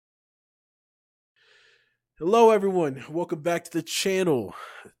Hello, everyone. Welcome back to the channel,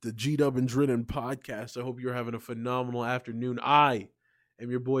 the G Dub and Drennan podcast. I hope you're having a phenomenal afternoon. I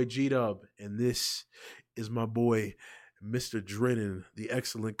am your boy G Dub, and this is my boy, Mr. Drennan, the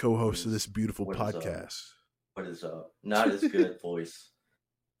excellent co What host of this is beautiful what is up? podcast. What is up? Not as good voice.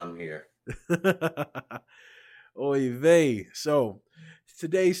 I'm here. Oy vey. So,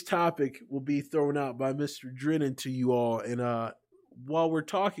 today's topic will be thrown out by Mr. Drennan to you all. And while we're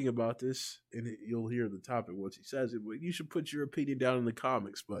talking about this, and you'll hear the topic once he says it, but you should put your opinion down in the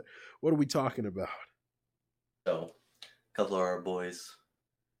comments. But what are we talking about? So, a couple of our boys,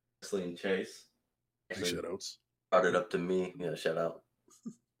 Wesley and Chase, Big actually shoutouts. brought it up to me. Yeah, shout out.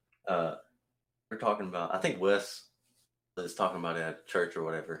 Uh, we're talking about. I think Wes was talking about it at church or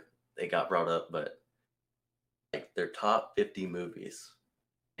whatever. They got brought up, but like their top 50 movies,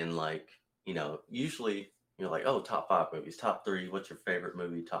 and usually you're like, oh, top 5 movies, top 3. What's your favorite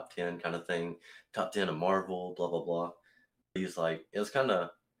movie? Top 10 kind of thing. Top 10 of Marvel. Blah blah blah. He's like, it was kind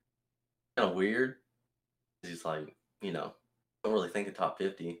of weird. He's like, don't really think of top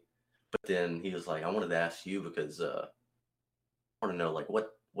 50. But then he was like, I wanted to ask you because I want to know like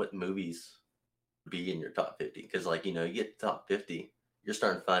what movies be in your top 50, because you get top 50, you're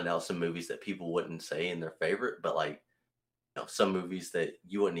starting to find out some movies that people wouldn't say in their favorite, but some movies that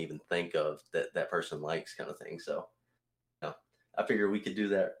you wouldn't even think of that person likes, kind of thing. So I figure we could do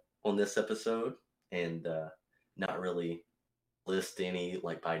that on this episode, and not really list any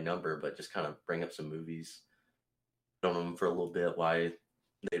like by number, but just kind of bring up some movies on them for a little bit, why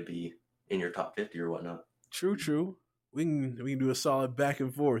they'd be in your top 50 or whatnot. True. We can do a solid back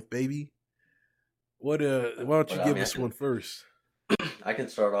and forth, baby. Why don't you But I give mean, us one first? I can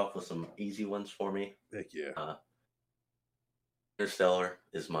start off with some easy ones for me. Heck yeah. Interstellar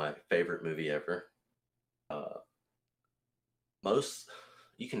is my favorite movie ever. Most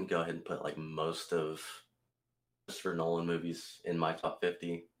You can go ahead and put like most of Christopher Nolan movies in my top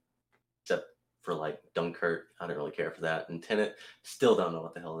 50, except for like Dunkirk. I didn't really care for that. And Tenet, still don't know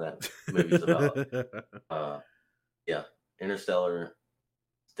what the hell that movie's about. Yeah, Interstellar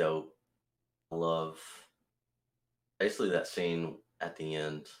is dope. I love basically that scene at the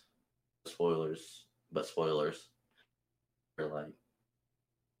end. Spoilers, but spoilers. Where like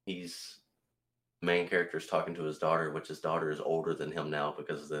he's the main character is talking to his daughter, which his daughter is older than him now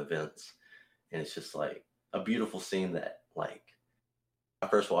because of the events, and it's just like a beautiful scene that like I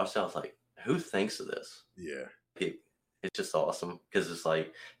first watched it, I was like, who thinks of this? Yeah. It's just awesome because it's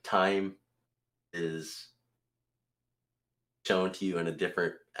like time is shown to you in a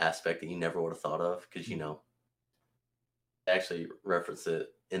different aspect that you never would have thought of, because actually reference it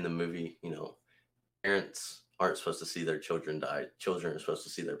in the movie. Parents aren't supposed to see their children die. Children are supposed to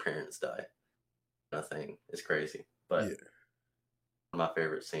see their parents die. Nothing. It's crazy, but Yeah. one of my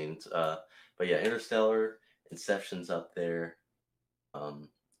favorite scenes. But yeah, Interstellar, Inception's up there.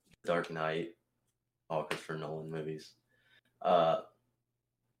 Dark Knight, all Christopher Nolan movies.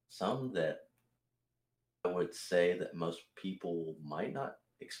 Some that I would say that most people might not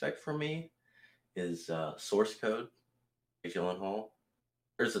expect from me is Source Code, Jake Gyllenhaal.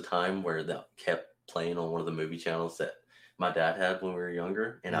 There's a time where that kept playing on one of the movie channels that my dad had when we were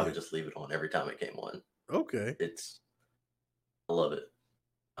younger, and I would just leave it on every time it came on. Okay. I love it.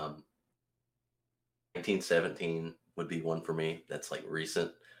 1917 would be one for me. That's like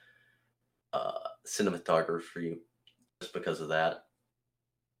recent cinematography, just because of that.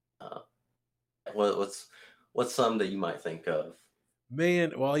 What's some that you might think of?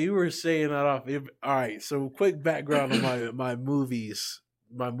 Man, while you were saying that off, all right. So, quick background on my movies,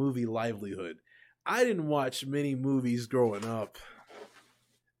 my movie livelihood. I didn't watch many movies growing up.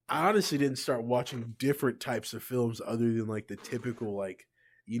 I honestly didn't start watching different types of films other than like the typical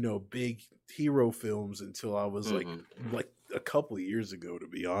big hero films until I was like a couple of years ago. To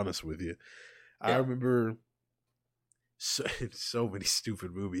be honest with you, I remember so many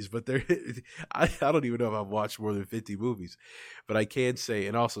stupid movies, but I don't even know if I've watched more than 50 movies, but I can say,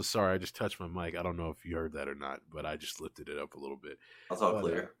 and also, sorry, I just touched my mic. I don't know if you heard that or not, but I just lifted it up a little bit. That's all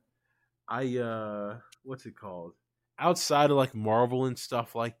clear. What's it called? Outside of like Marvel and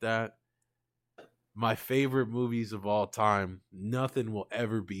stuff like that, my favorite movies of all time, nothing will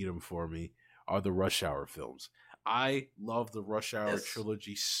ever beat them for me, are the Rush Hour films. I love the Rush Hour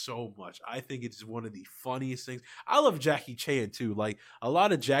trilogy so much. I think it's one of the funniest things. I love Jackie Chan too. Like a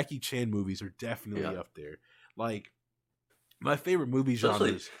lot of Jackie Chan movies are definitely up there. Like my favorite movie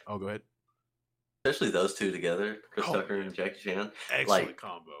genres. Oh, go ahead. Especially those two together, Chris Tucker and Jackie Chan. Excellent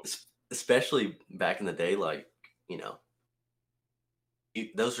combo. Especially back in the day,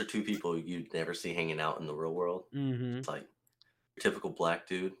 those are two people you'd never see hanging out in the real world. Mm-hmm. It's like a typical black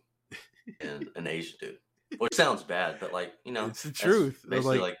dude and an Asian dude. which sounds bad, but like It's the that's truth.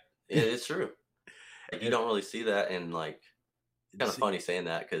 basically Like, like it's true. Like you and, don't really see that, and like it's kind of see, funny saying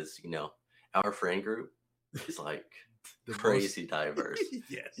that because our friend group is like the most crazy diverse.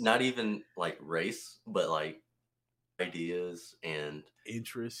 yes Not even like race, but like ideas and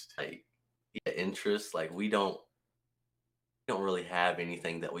interest. like interests. Like we don't really have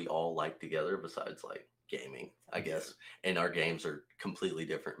anything that we all like together besides like gaming, I Yeah. guess. And our games are completely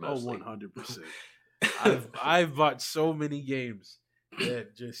different Oh, mostly. 100%. I've bought so many games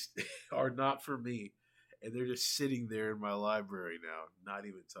that just are not for me, and they're just sitting there in my library now, not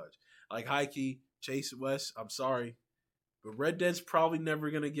even touched. Like high key, Chase West. I'm sorry, but Red Dead's probably never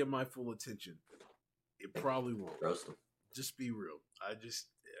gonna get my full attention. It probably won't. Roast them. Just be real.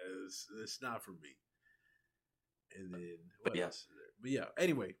 It's not for me. And then what But yeah, else is there? But yeah,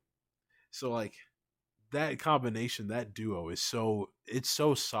 anyway. So like that combination, that duo is so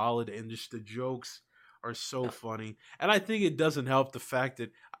solid, and just the jokes are so funny. And I think it doesn't help the fact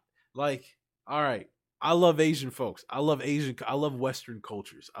that like, all right, I love Asian folks. I love Western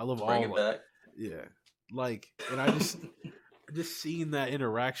cultures. I love bring all it like, back. yeah. Like, and I just seeing that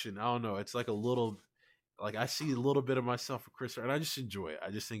interaction, I don't know, it's like a little like I see a little bit of myself in Chris, and I just enjoy it.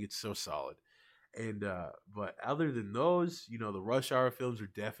 I just think it's so solid. And but other than those, the Rush Hour films are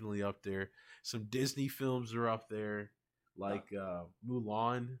definitely up there. Some Disney films are up there, like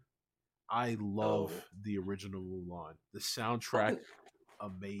Mulan. I love Oh, the original Mulan. The I soundtrack, think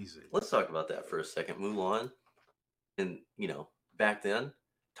amazing. let's talk about that for a second. Mulan, and back then,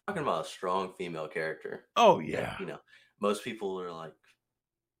 talking about a strong female character Oh that yeah, most people are like,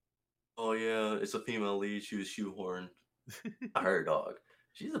 oh yeah, it's a female lead. She was shoehorned. I heard dog.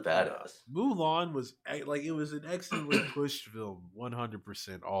 She's a nah. badass. Mulan was like it was an excellently pushed film,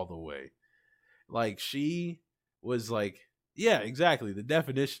 100% all the way. Like she was like, yeah, exactly the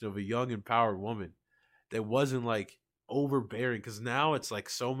definition of a young empowered woman that wasn't like overbearing, because now it's like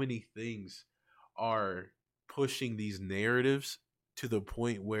so many things are pushing these narratives to the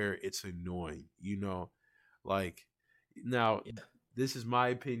point where it's annoying. Like now Yeah. this is my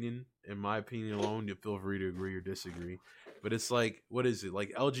opinion and my opinion alone. You feel free to agree or disagree, but it's like, what is it,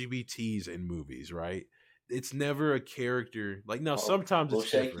 like LGBTs in movies, right? It's never a character like, now Oh, sometimes a little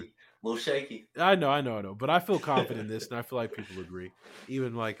it's different. shaky. A little shaky. I know, but I feel confident in this, and I feel like people agree.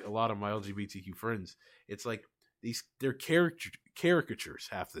 Even like a lot of my LGBTQ friends, it's like they're caricatures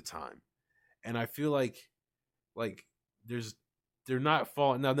half the time, and I feel like there's they're not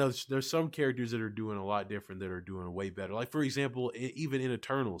falling. Now there's some characters that are doing a lot different, that are doing way better. Like for example, even in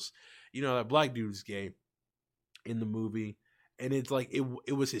Eternals, that black dude's gay in the movie, and it's like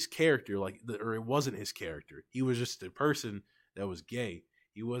it was his character, like or it wasn't his character. He was just a person that was gay.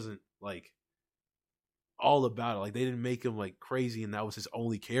 He wasn't like all about it. Like they didn't make him like crazy, and that was his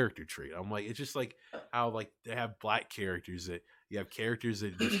only character trait. I'm like, it's just like how like they have black characters, that you have characters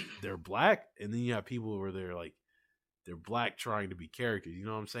that just they're black, and then you have people where they're black trying to be characters. You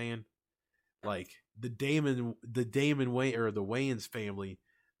know what I'm saying? Like the Damon Wayne, or the Wayans family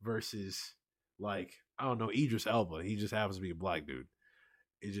versus, like, I don't know, Idris Elba. He just happens to be a black dude.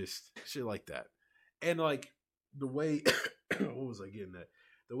 It just shit like that. And like the way what was I getting at?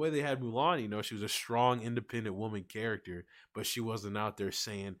 The way they had Mulan, she was a strong, independent woman character, but she wasn't out there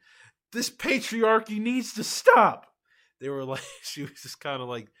saying, this patriarchy needs to stop. They were like, she was just kind of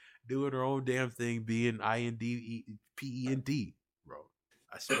like doing her own damn thing, being INDPEND, bro.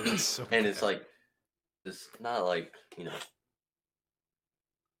 I swear that's so And bad. it's like, it's not like,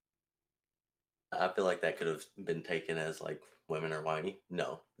 I feel like that could have been taken as like women are whiny.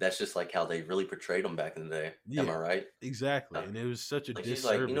 No, that's just like how they really portrayed them back in the day. Am I Yeah, right? exactly. And it was such a Like she's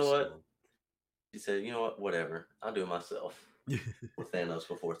like, you know disservice to what? She said, you know what? Whatever. I'll do it myself. them. With Thanos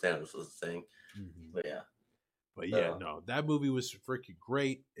before Thanos was the thing. Mhm. But yeah. But yeah, no, that movie was freaking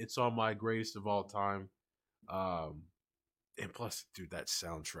great. It's on my greatest of all time. And plus, dude, that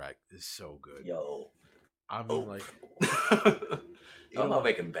soundtrack is so good. Yo. I mean, like, I'm not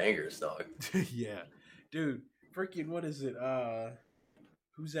making bangers, dog. yeah, dude, freaking, what is it?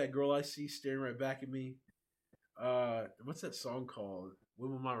 Who's that girl I see staring right back at me? What's that song called?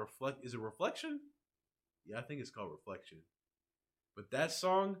 When will my reflect? Is it Reflection? Yeah, I think it's called Reflection. But that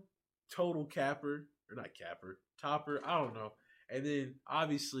song, total capper, or not capper, topper. I don't know. And then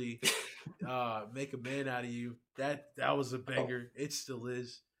obviously, Make a Man Out of You. That was a banger. It still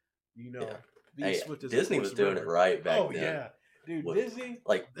is. Yeah. Being Hey, swift as Disney was doing it right back then. Yeah, dude, What- Disney.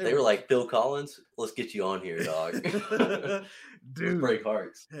 Like they were like, Bill Collins, let's get you on here, dog. Dude, Break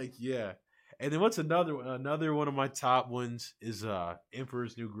hearts. heck yeah. And then what's another one of my top ones is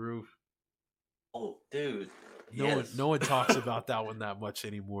Emperor's New Groove. Oh, dude. Yes. No one talks about that one that much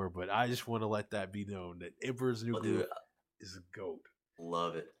anymore. But I just want to let that be known that Emperor's New Oh, Groove dude, is a goat.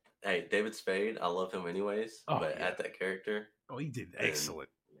 love it. Hey, David Spade, I love him anyways, Oh but yeah. at that character, Oh, he did then excellent,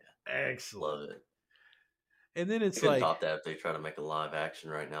 yeah, excellent. love it. And then I it's couldn't like, top that if they try to make a live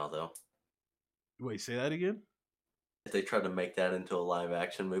action right now, though. wait, say that again. If they try to make that into a live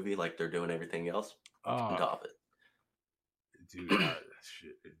action movie like they're doing everything else, couldn't Oh, top dude, it.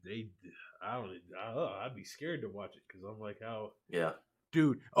 shit. If they, I'd be scared to watch it because I'm like, how, Yeah.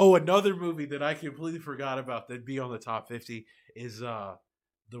 dude. Oh, another movie that I completely forgot about that'd be on the top 50 is The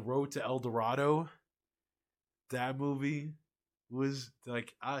Road to El Dorado. That movie was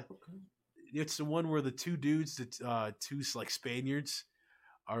like, it's the one where the two dudes, the two like Spaniards,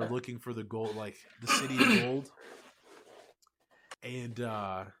 are looking for the gold, like the city of gold, and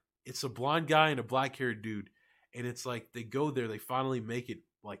it's a blonde guy and a black haired dude, and it's like they go there, they finally make it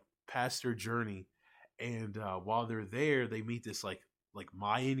like past their journey, and while they're there, they meet this like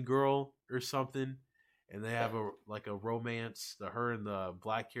Mayan girl or something, and they have a like a romance. Her and the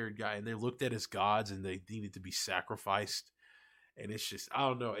black haired guy, and they looked at as gods, and they needed to be sacrificed. And it's just I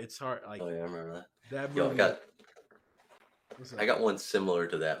don't know. It's hard. Like Oh yeah, I remember that. that Yo, movie. I got one similar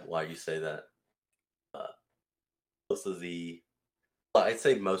to that. Why you say that? Uh, both of the, well, I'd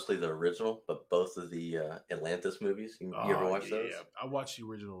say mostly the original, but both of the Atlantis movies. You ever Oh watch those? yeah, I watched the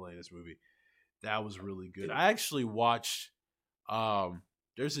original Atlantis movie. That was really good. I actually watched.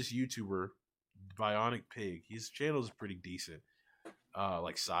 There's this YouTuber, Bionic Pig. His channel is pretty decent.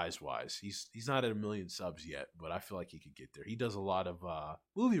 Like size wise, he's not at 1 million subs yet, but I feel like he could get there. He does a lot of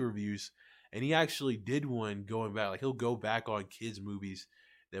movie reviews, and he actually did one going back. Like he'll go back on kids movies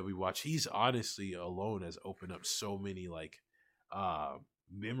that we watch. He's honestly alone has opened up so many like uh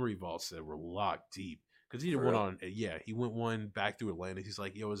memory vaults that were locked deep. Because he did For one real? on, yeah, he went one back through Atlantis. He's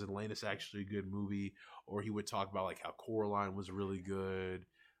like, yo, is Atlantis actually a good movie? Or he would talk about like how Coraline was really good.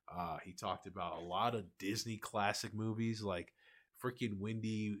 He talked about a lot of Disney classic movies like freaking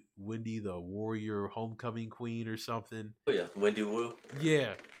Wendy the Warrior Homecoming Queen or something. Oh yeah, Wendy Wu.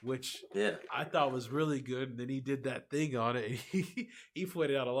 Yeah, which Yeah. I thought was really good. And then he did that thing on it. And he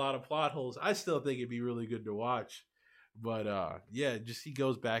pointed out a lot of plot holes. I still think it'd be really good to watch. But yeah, just he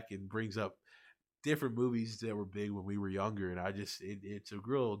goes back and brings up different movies that were big when we were younger, and it's a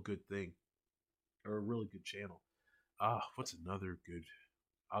real good thing, or a really good channel. What's another good?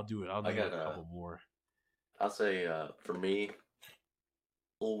 I'll do it. I'll I name got a couple more. I'll say for me,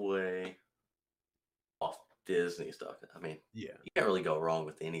 full way off Disney stuff. I mean, Yeah, you can't really go wrong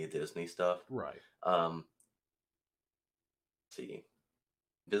with any of Disney stuff. right. Um, let's see,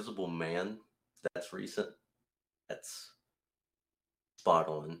 Invisible Man. That's recent. That's spot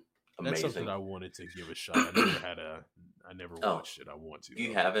on. That's Amazing. something I wanted to give a shot. I never watched it. I want to. If you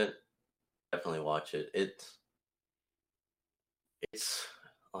though. haven't, definitely watch it. It's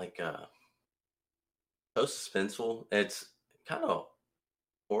like so suspenseful. It's kind of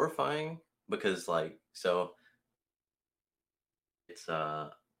horrifying because it's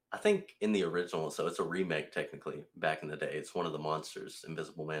I think in the original, so it's a remake technically back in the day. It's one of the monsters,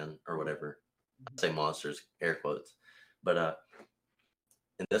 Invisible Man or whatever. I say monsters, air quotes. But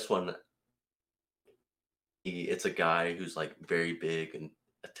in this one, it's a guy who's like very big in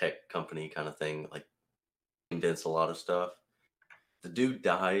a tech company kind of thing, like invents a lot of stuff. The dude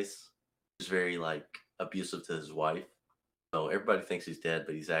dies. He's very like abusive to his wife. So everybody thinks he's dead,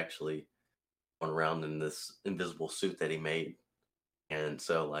 but he's actually going around in this invisible suit that he made. And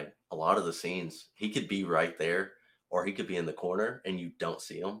so like a lot of the scenes, he could be right there or he could be in the corner and you don't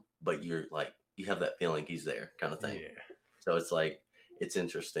see him, but you're like you have that feeling he's there kind of thing. Yeah, So it's like it's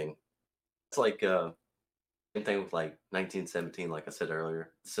interesting. It's like same thing with like 1917, like I said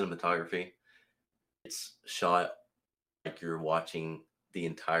earlier, cinematography. It's shot like you're watching the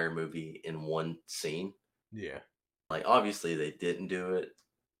entire movie in one scene. yeah, Like obviously they didn't do it,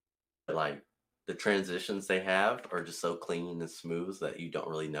 but like the transitions they have are just so clean and smooth that you don't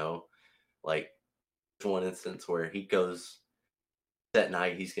really know. Like there's one instance where he goes that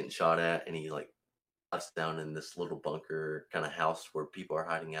night, he's getting shot at, and he like us down in this little bunker kind of house where people are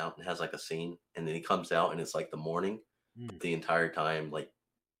hiding out and has like a scene, and then he comes out and it's like the morning the entire time like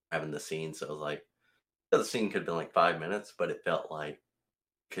having the scene. So it was like the scene could have been like 5 minutes, but it felt like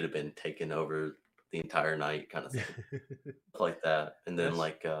it could have been taken over the entire night kind of thing. Like that. And then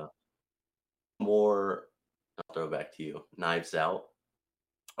like more I'll throw it back to you. Knives Out.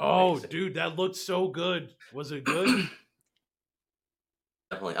 Oh, Amazing. dude, that looked so good. Was it good?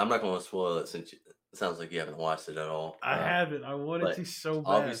 Definitely. I'm not going to spoil it since it sounds like you haven't watched it at all. I haven't. I wanted to so bad.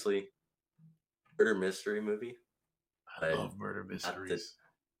 Obviously, murder mystery movie. I love murder mysteries.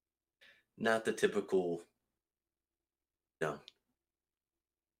 Not the typical know,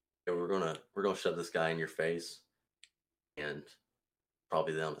 "Yeah, we're gonna shove this guy in your face, and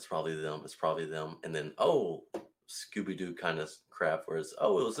probably them. It's probably them. It's probably them." And then, oh, Scooby Doo kind of crap, where it's,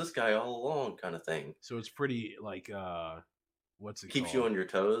 oh, it was this guy all along, kind of thing. So it's pretty like what's it Keeps you called? on your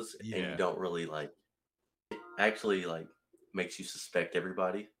toes, and you Yeah. don't really like actually like makes you suspect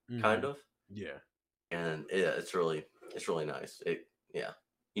everybody, kind Hmm. of. Yeah. And yeah, it's really nice. Yeah,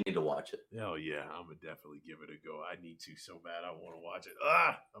 you need to watch it. Oh yeah, I'm gonna definitely give it a go. I need to so bad. I want to watch it.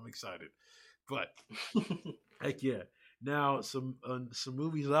 Ah, I'm excited. But heck yeah. Now some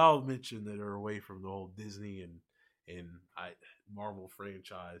movies I'll mention that are away from the whole Disney and Marvel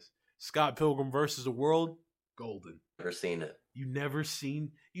franchise. Scott Pilgrim versus the World, golden. Never seen it. You never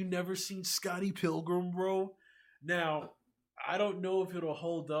seen Scotty Pilgrim, bro. Now, I don't know if it'll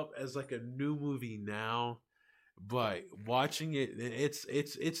hold up as like a new movie now, but watching it,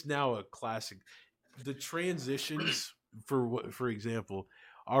 it's now a classic. The transitions, for example,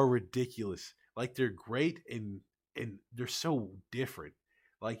 are ridiculous. Like they're great and they're so different.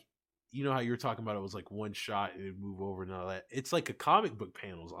 Like you know how you were talking about it was like one shot and it move over and all that. It's like a comic book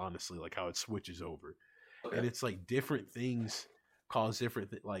panels, honestly, like how it switches over, Okay. and it's like different things cause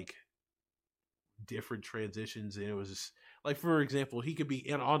like different transitions, and it was just, like for example, he could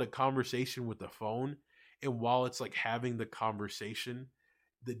be on a conversation with the phone, and while it's like having the conversation,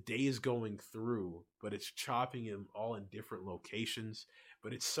 the day is going through, but it's chopping him all in different locations,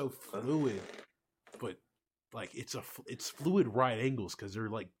 but it's so fluid, but like it's fluid right angles because they're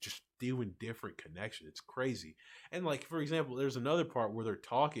like just doing different connections. It's crazy. And like for example, there's another part where they're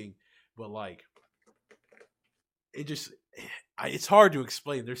talking, but like it just it's hard to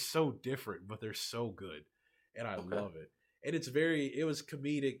explain. They're so different, but they're so good, and I Okay. love it. And it was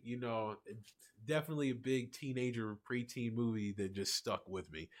comedic, definitely a big teenager preteen movie that just stuck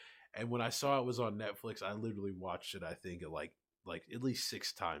with me. And when I saw it was on Netflix, I literally watched it. I think at like at least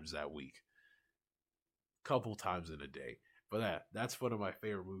 6 times that week, couple times in a day. But that's one of my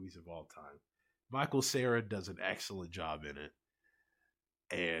favorite movies of all time. Michael Cera does an excellent job in it,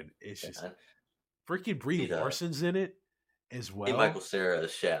 and it's Yeah, just I freaking Brie need Larson's in it as need Michael well. Cera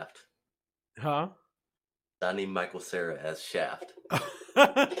as Shaft. Huh? I need Michael Cera as Shaft. You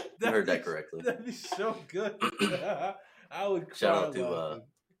that'd heard be that correctly. that'd be so good. I would Shout cry out to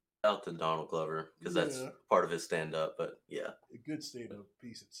laughing. Donald Glover because that's Yeah, part of his stand up. But yeah, a good stand-up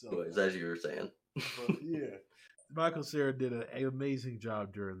piece itself. anyways, as you were saying. But yeah, Michael Cera did an amazing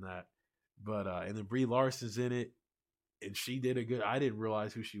job during that. But and then Brie Larson's in it, and she did a good. I didn't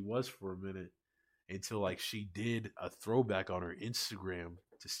realize who she was for a minute until like she did a throwback on her Instagram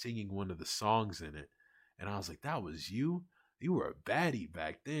to singing one of the songs in it, and I was like, "That was you. You were a baddie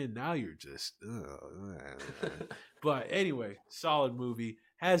back then. Now you're just." But anyway, solid movie.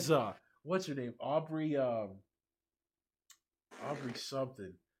 Has what's her name? Aubrey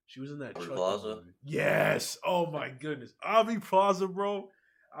something. She was in that Aubrey Chucky Plaza. movie. Yes. Oh my goodness. Aubrey Plaza, bro.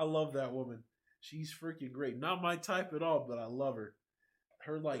 I love that woman. She's freaking great. Not my type at all, but I love her.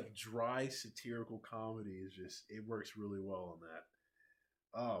 Her like dry satirical comedy is just it works really well on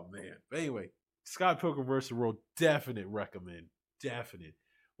that. Oh man. But anyway, Scott Pilgrim vs. the World, definite recommend. Definite.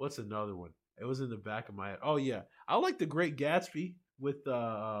 What's another one? It was in the back of my head. Oh yeah. I like The Great Gatsby with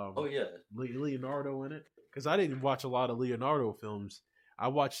Oh yeah. Leonardo in it. Because I didn't watch a lot of Leonardo films. I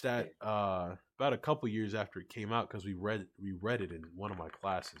watched that about a couple years after it came out because we read it in one of my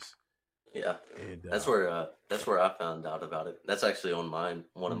classes. Yeah. And That's where I found out about it. That's actually on mine.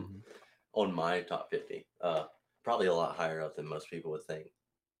 On my top 50. Probably a lot higher up than most people would think.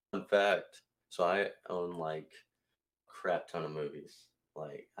 In fact, so I own like crap ton of movies.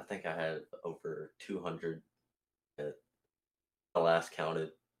 Like I think I had over 200 at I last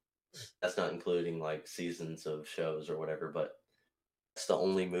counted. That's not including like seasons of shows or whatever, but it's the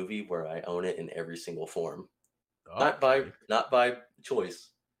only movie where I own it in every single form. okay. Not by choice.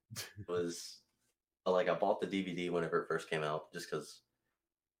 It was like I bought the DVD whenever it first came out just because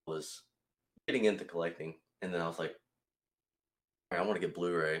I was getting into collecting, and then I was like, "All right, I want to get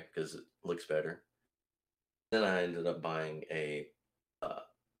Blu-ray because it looks better." Then I ended up buying a uh,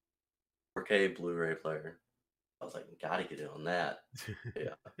 4K Blu-ray player. I was like, "Gotta get it on that."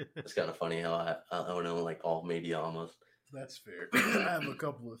 Yeah, it's kind of funny how I own like all media almost. That's fair. I have a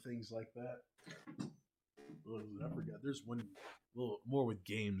couple of things like that. I forgot. There's one a little more with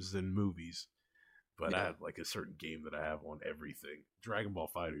games than movies, but I Yeah, have like a certain game that I have on everything. Dragon Ball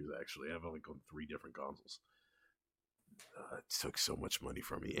Fighters, actually. I have like on 3 different consoles. It took so much money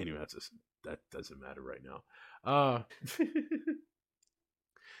from me. Anyway, that doesn't matter right now. Uh,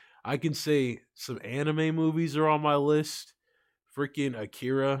 I can say some anime movies are on my list. Freaking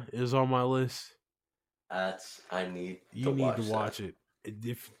Akira is on my list. I need You to need to watch that.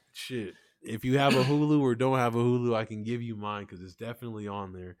 watch it. If you have a Hulu or don't have a Hulu, I can give you mine because it's definitely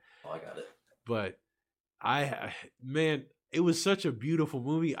on there. Oh, I got it. But man, it was such a beautiful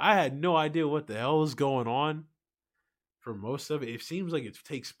movie. I had no idea what the hell was going on for most of it. It seems like it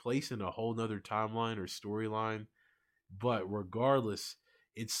takes place in a whole nother timeline or storyline. But regardless,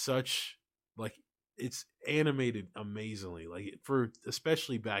 it's such like it's animated amazingly. Like for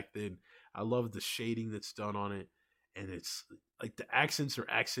especially back then, I love the shading that's done on it, and it's like the accents are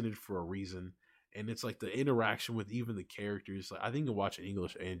accented for a reason, and it's like the interaction with even the characters. Like I think you can watch it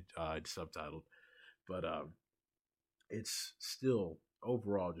English and subtitled, but it's still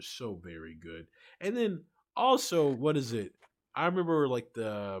overall just so very good. And then also, what is it? I remember like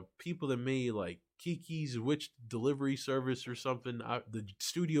the people that made like Kiki's Witch Delivery Service or something, the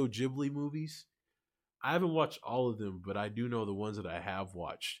Studio Ghibli movies. I haven't watched all of them, but I do know the ones that I have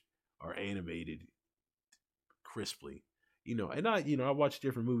watched are animated crisply. And I watch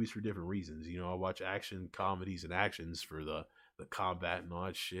different movies for different reasons. I watch action comedies and actions for the combat and all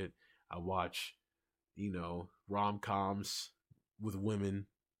that shit. I watch rom coms with women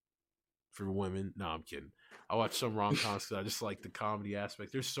for women. No, I'm kidding. I watch some rom coms because I just like the comedy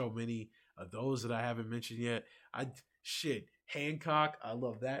aspect. There's so many of those that I haven't mentioned yet. Hancock. I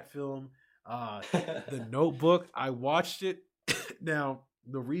love that film. The Notebook. I watched it. Now,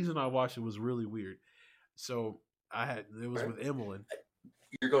 the reason I watched it was really weird. So it was with Emmeline.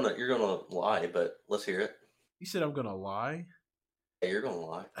 You're gonna lie, but let's hear it. You said I'm gonna lie. Yeah, you're gonna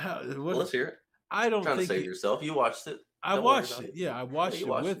lie. Well, let's hear it. I don't trying think to save yourself. You watched it. I watched it. Yeah, I watched it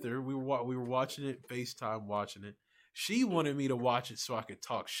with it. her. We were watching it, FaceTime watching it. She wanted me to watch it so I could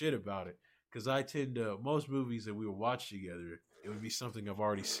talk shit about it. Because I tend to, most movies that we would watch together, it would be something I've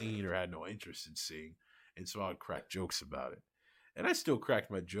already seen or had no interest in seeing. And so I would crack jokes about it. And I still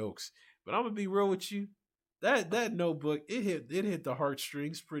cracked my jokes. But I'm going to be real with you. That Notebook, it hit the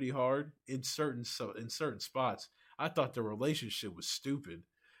heartstrings pretty hard in certain spots. I thought the relationship was stupid.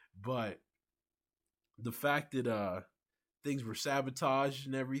 But the fact that things were sabotaged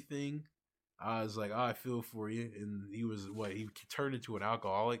and everything, I was like, I feel for you. And he turned into an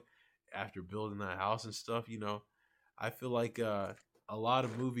alcoholic after building that house and stuff. I feel like a lot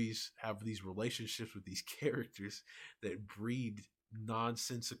of movies have these relationships with these characters that breed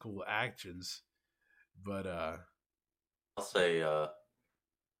nonsensical actions. But I'll say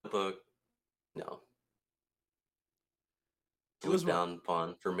book, no. It was down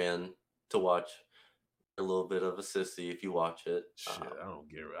fun for men to watch. A little bit of a sissy if you watch it. Shit, I don't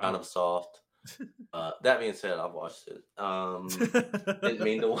get it. Kind of soft. That being said, I've watched it. Didn't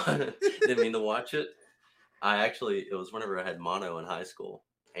mean to watch it. It was whenever I had mono in high school,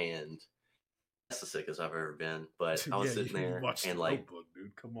 and that's the sickest I've ever been. But I was sitting there and like, Notebook,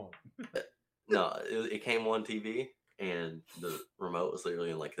 dude, come on. No, it came on TV, and the remote was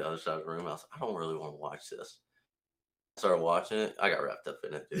literally in like the other side of the room. I was like, I don't really want to watch this. I started watching it. I got wrapped up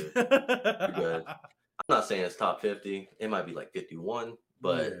in it, dude. Good. I'm not saying it's top 50. It might be like 51,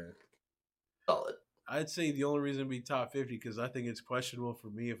 but solid. I'd say the only reason it'd be top 50 because I think it's questionable for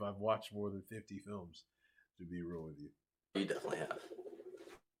me if I've watched more than 50 films, to be real with you. You definitely have.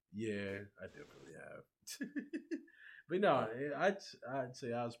 Yeah, I definitely have. But no, I'd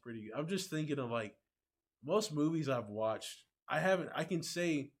say I was pretty good. I'm just thinking of like most movies I've watched. I can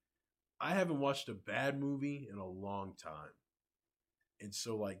say I haven't watched a bad movie in a long time. And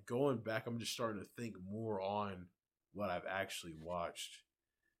so like going back, I'm just starting to think more on what I've actually watched.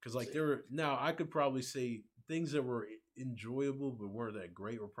 Because like now I could probably say things that were enjoyable but weren't that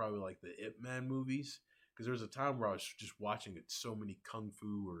great were probably like the Ip Man movies. Because there was a time where I was just watching so many kung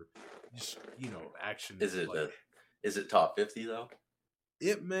fu or just action. Is it top 50 though?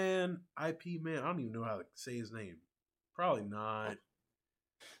 Ip Man, IP Man. I don't even know how to say his name. Probably not.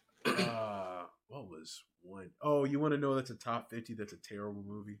 What was one? Oh, you want to know that's a top 50? That's a terrible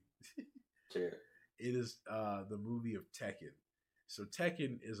movie. Sure. It is the movie of Tekken. So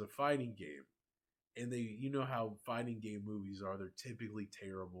Tekken is a fighting game, and you know how fighting game movies are. They're typically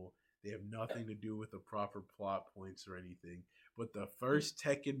terrible. They have nothing to do with the proper plot points or anything. But the first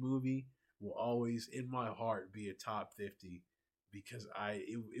Tekken movie will always, in my heart, be a top 50 because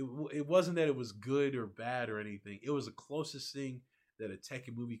it wasn't that it was good or bad or anything. It was the closest thing that a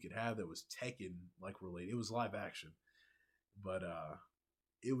Tekken movie could have that was Tekken like related. It was live action, but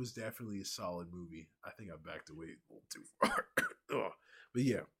it was definitely a solid movie. I think I backed away a little too far. But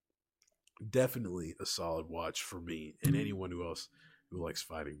yeah, definitely a solid watch for me and anyone else who likes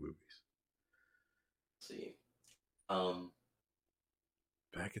fighting movies. Let's see.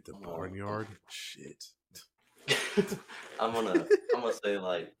 Back at the barnyard? Shit. I'm gonna say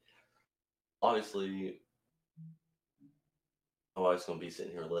like obviously, I'm always gonna be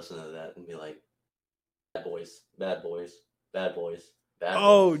sitting here listening to that and be like, bad boys, bad boys, bad boys, bad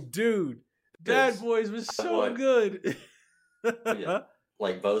Oh, boys. dude, Bad Because Boys was Bad so Boy, good. yeah,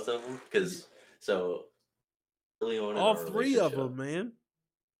 like both of them. Because so early on in All our three of relationship, them, man.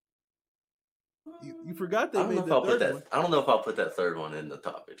 You forgot I they don't know made if the I'll put third that. one. I don't know if I'll put that third one in the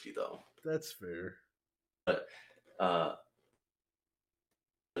top 50 though. That's fair. But uh,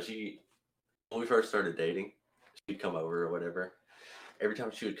 she when we first started dating, she'd come over or whatever. Every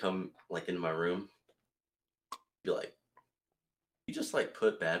time she would come like into my room, she'd be like, "You just like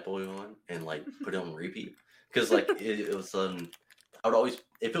put Bad Boy on and like put it on repeat." Because like it was I would always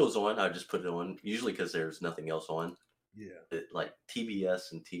if it was on, I'd just put it on. Usually because there's nothing else on. Yeah. Like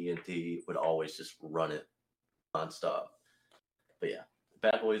TBS and TNT would always just run it nonstop. But yeah,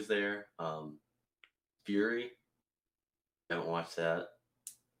 Bad Boys there. Fury, I haven't watched that.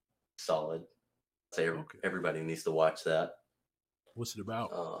 Solid. Say Okay. everybody needs to watch that. What's it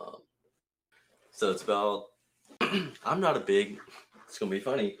about? So it's about. I'm not a big. It's gonna be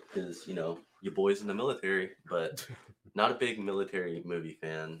funny because your boys in the military, but not a big military movie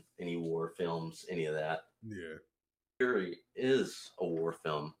fan. Any war films, any of that. Yeah. Fury is a war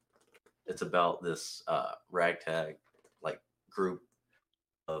film. It's about this ragtag like group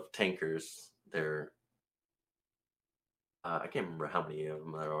of tankers. They're I can't remember how many of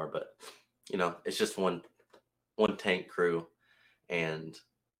them there are, but it's just one tank crew, and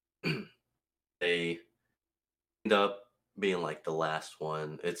they end up being like the last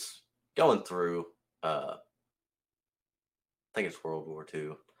one. It's going through. I think it's World War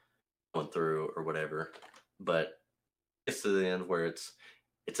II going through or whatever, but it's to the end where it's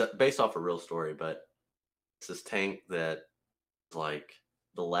based off a real story, but it's this tank that is like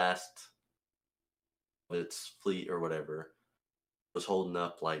the last of its fleet or whatever was holding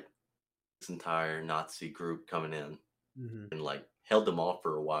up like this entire Nazi group coming in Mm-hmm. and like held them off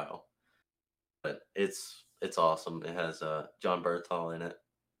for a while. But it's awesome. It has John Berthal in it.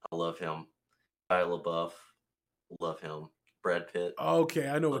 I love him. Shia LaBeouf, love him. Brad Pitt, Okay,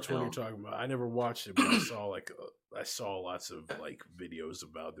 I know love which one you're him. talking about. I never watched it, but I saw lots of like videos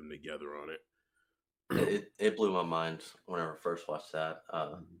about them together on it. It blew my mind whenever I first watched that.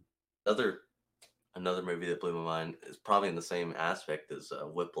 Another another movie that blew my mind is probably in the same aspect as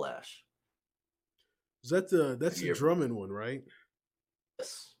Whiplash. Is that Have the you ever? drumming one, right?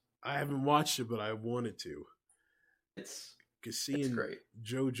 Yes, I haven't watched it, but I wanted to. it's Cause it's seeing great.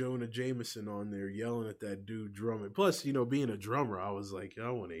 Joe Jonah Jameson on there yelling at that dude drumming. Plus, being a drummer, I was like, I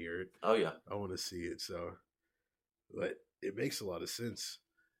want to hear it. Oh yeah, I want to see it. So, but it makes a lot of sense.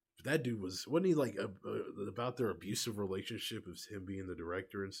 But that dude wasn't he like about their abusive relationship of him being the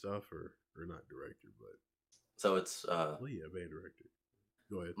director and stuff, or not director, but so it's well, yeah, band director.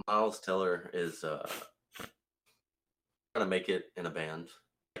 Go ahead. Miles Teller is trying to make it in a band,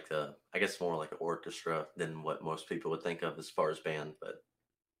 like I guess more like an orchestra than what most people would think of as far as band, but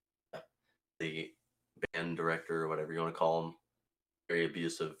the band director or whatever you want to call him, very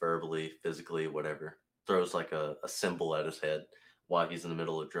abusive verbally, physically, whatever. Throws like a symbol at his head while he's in the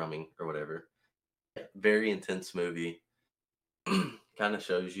middle of drumming or whatever. Yeah, very intense movie. Kind of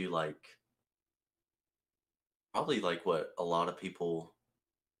shows you like probably like what a lot of people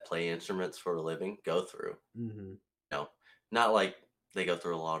play instruments for a living go through. Mm-hmm. Not like they go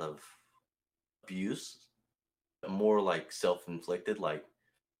through a lot of abuse, but more like self-inflicted. Like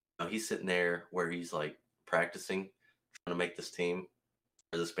he's sitting there where he's like practicing, trying to make this team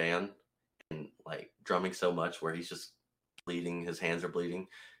or this band, and like drumming so much where he's just bleeding. His hands are bleeding.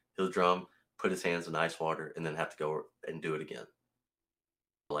 He'll drum, put his hands in ice water, and then have to go and do it again.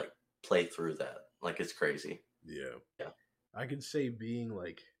 Like play through that. Like it's crazy. Yeah. Yeah. I could say being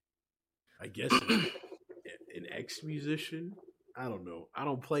like, I guess an ex musician. I don't know. I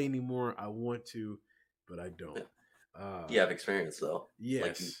don't play anymore. I want to, but I don't. You have experience though.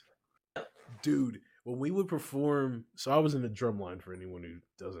 Like Yes, dude. When we would perform, so I was in the drum line for anyone who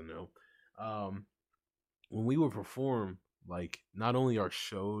doesn't know. Um, when we would perform, like not only our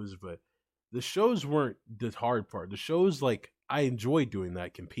shows, but the shows weren't the hard part. The shows, like I enjoyed doing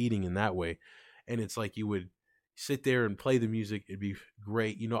that, competing in that way, and it's like you would sit there and play the music. It'd be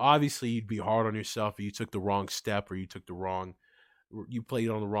great. Obviously you'd be hard on yourself if you took the wrong step or you played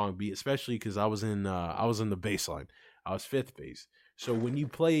on the wrong beat, especially because I was in the bass line. I was fifth bass. So when you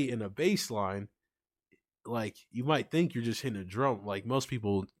play in a bass line, like you might think you're just hitting a drum. Like most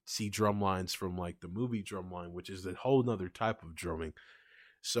people see drum lines from like the movie drum line, which is a whole nother type of drumming.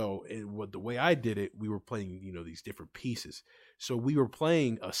 So the way I did it, we were playing, these different pieces. So we were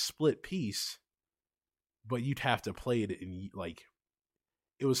playing a split piece, but you'd have to play it in like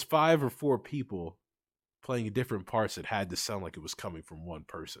it was 5 or 4 people playing in different parts that had to sound like it was coming from one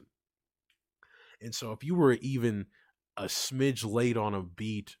person. And so if you were even a smidge late on a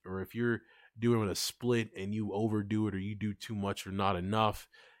beat, or if you're doing a split and you overdo it, or you do too much or not enough,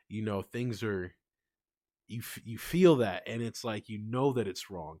 things are, you feel that, and it's like, that it's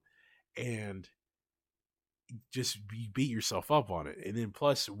wrong, and just you beat yourself up on it. And then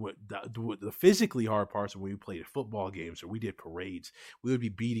plus what the physically hard parts when we played football games or we did parades, we would be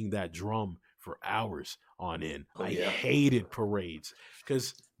beating that drum for hours on end. Oh, I yeah. hated parades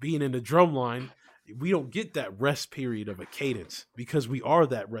because being in the drum line, we don't get that rest period of a cadence because we are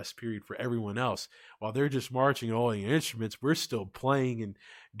that rest period for everyone else. While they're just marching all the instruments, we're still playing and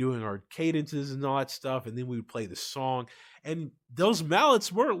doing our cadences and all that stuff. And then we would play the song. And those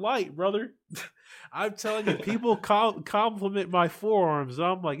mallets weren't light, brother. I'm telling you, people compliment my forearms.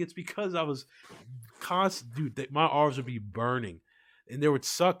 I'm like, it's because I was constant, dude. My arms would be burning, and they would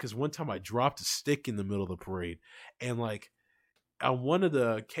suck because one time I dropped a stick in the middle of the parade, and like on one of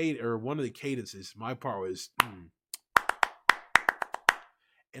the cadences, my part was,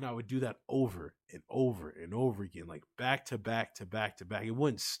 and I would do that over and over and over again, like back to back to back to back. It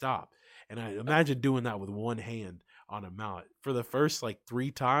wouldn't stop, and I imagine doing that with one hand on a mallet. For the first like 3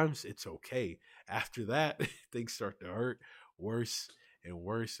 times, it's okay. After that, things start to hurt worse and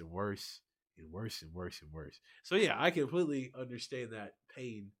worse and worse and worse and worse and worse. So yeah, I completely understand that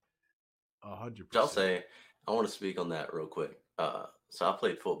pain 100%. I'll say, I want to speak on that real quick. So I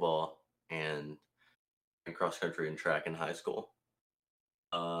played football and cross country and track in high school.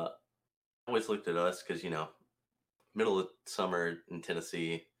 I always looked at us because, middle of summer in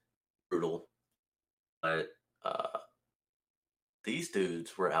Tennessee, brutal. But these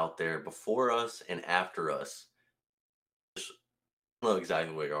dudes were out there before us and after us. Just, I don't know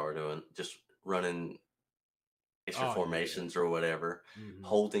exactly what y'all are doing. Just running extra formations or whatever,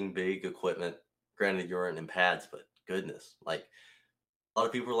 holding big equipment. Granted, you're in pads, but goodness, like a lot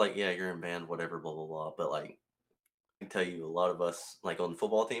of people are like, yeah, you're in band, whatever, blah blah blah. But like, I can tell you, a lot of us, like on the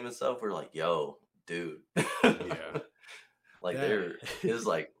football team and stuff, we're like, yo, dude, Yeah, like it was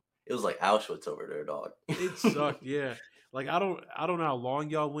like Auschwitz over there, dog. It sucked, yeah. Like I don't know how long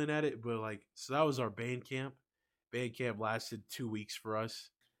y'all went at it, but like, so that was our band camp. Band camp lasted 2 weeks for us,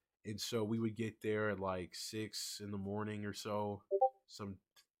 and so we would get there at like 6 in the morning or so, some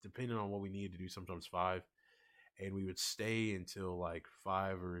depending on what we needed to do, sometimes 5, and we would stay until like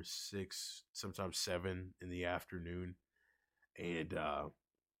 5 or 6, sometimes 7 in the afternoon, and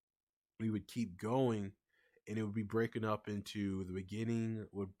we would keep going, and it would be breaking up into the beginning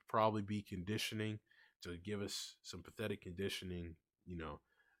would probably be conditioning to give us some pathetic conditioning,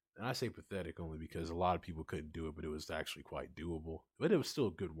 and I say pathetic only because a lot of people couldn't do it, but it was actually quite doable. But it was still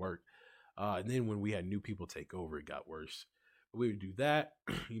good work. And then when we had new people take over, it got worse. But we would do that,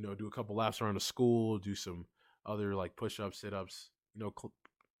 do a couple laps around the school, do some other like push-ups, sit-ups,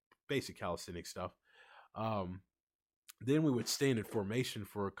 basic calisthenic stuff. Then we would stay in formation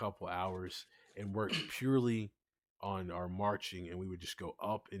for a couple hours and work purely on our marching, and we would just go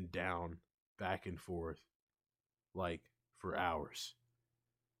up and down, back and forth, like for hours.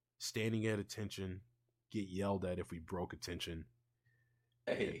 Standing at attention, get yelled at if we broke attention.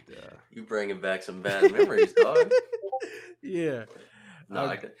 Hey, you bringing back some bad memories, dog. Yeah. No,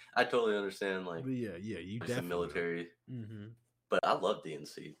 I totally understand. Like, yeah, you definitely military. But I love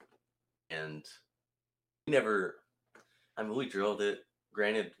DNC, and we never. I mean, we drilled it.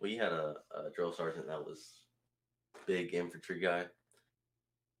 Granted, we had a drill sergeant that was big infantry guy,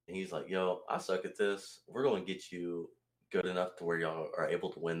 and he's like, "Yo, I suck at this. We're going to get you good enough to where y'all are able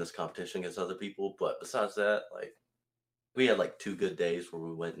to win this competition against other people. But besides that, like, we had like 2 good days where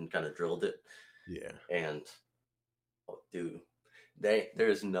we went and kind of drilled it. Yeah. And, dude, there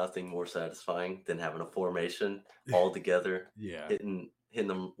is nothing more satisfying than having a formation all together. Yeah. Hitting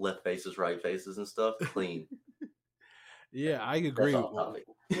them left faces, right faces, and stuff clean. Yeah, I agree.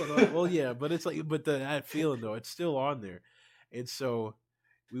 Well, yeah, but it's like, but that feeling though, it's still on there, and so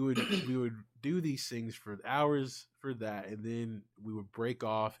we would do these things for hours for that, and then we would break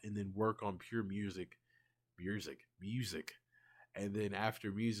off and then work on pure music, and then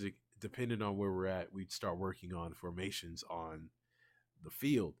after music, depending on where we're at, we'd start working on formations on the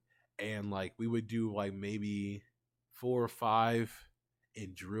field, and like we would do like maybe 4 or 5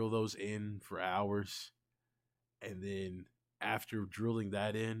 and drill those in for hours. And then after drilling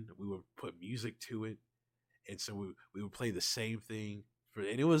that in, we would put music to it. And so we would play the same thing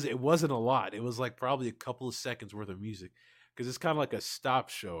and it wasn't a lot. It was like probably a couple of seconds worth of music because it's kind of like a stop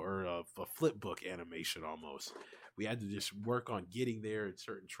show or a flip book animation almost. We had to just work on getting there in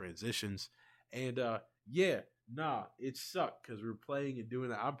certain transitions. And Yeah, nah, it sucked because we were playing and doing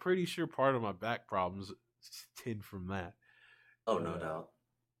that. I'm pretty sure part of my back problems stemmed from that. Oh, But no doubt.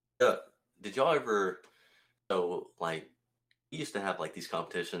 Uh, did y'all ever? So, like, we used to have like these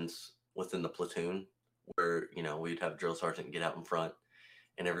competitions within the platoon where we'd have drill sergeant get out in front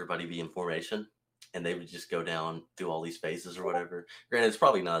and everybody be in formation, and they would just go down through all these phases or whatever. Granted, it's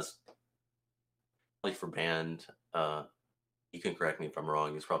probably not as like for band. You can correct me if I'm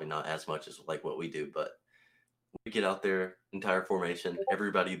wrong. It's probably not as much as like what we do, but we get out there, entire formation,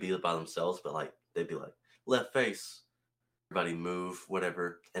 everybody be by themselves, but like they'd be like left face, everybody move,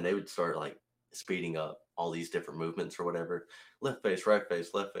 whatever, and they would start like speeding up all these different movements or whatever. Left face, right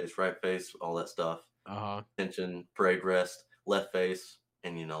face, all that stuff. uh-huh. Attention, parade rest, left face,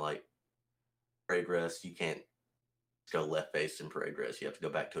 and like parade rest, you can't go left face and parade rest. You have to go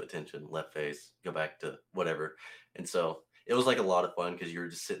back to attention, left face, go back to whatever. And so it was like a lot of fun because you were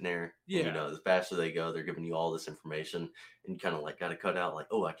just sitting there and Yeah. the faster they go, they're giving you all this information and you kind of like got to cut out like,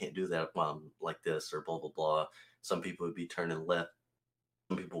 oh, I can't do that while I'm like this or blah, blah, blah. Some people would be turning left.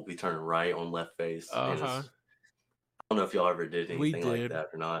 Some people would be turning right on left face. And Uh-huh. I don't know if y'all ever did We anything like did. that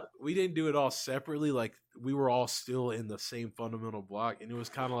or not. We didn't do it all separately. Like we were all still in the same fundamental block, and it was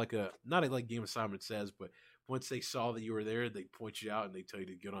kind of like not like Game Assignment says, but once they saw that you were there, they point you out and they tell you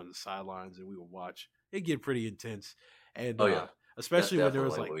to get on the sidelines, and we would watch. It get pretty intense, and Oh, yeah. That's especially when there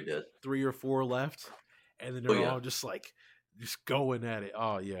was definitely like what we did. 3 or 4 left, and then Oh, they're yeah. all just going at it.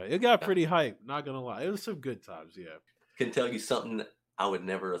 Oh yeah, it got Yeah. pretty hype. Not gonna lie, it was some good times. Yeah, Can tell you something I would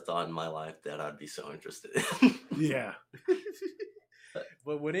never have thought in my life that I'd be so interested in. yeah.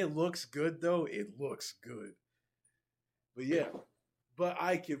 But when it looks good, though, it looks good. But yeah, but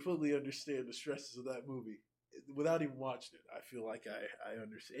I completely understand the stresses of that movie without even watching it. I feel like I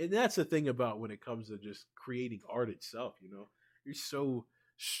understand, and that's the thing about when it comes to just creating art itself. You're so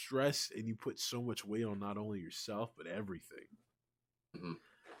stressed, and you put so much weight on not only yourself but everything. Mhm.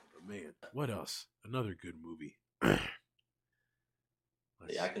 But man, what else? Another good movie.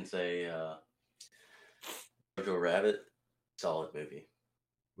 Yeah, I can say Jojo Rabbit, solid movie.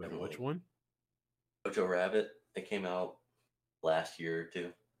 Wait, Definitely. which one? Jojo Rabbit, it came out last year or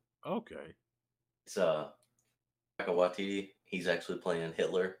two. Okay. It's Taika Waititi. He's actually playing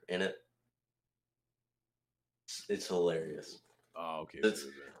Hitler in it. It's hilarious. Oh, okay.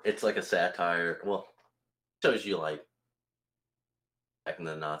 It's like a satire. Well, shows you like back in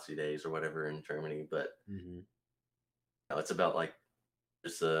the Nazi days or whatever in Germany, but it's about like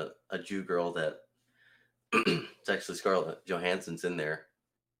there's a Jew girl that it's actually Scarlett Johansson's in there.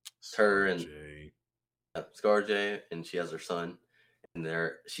 It's her and ScarJo, and she has her son, and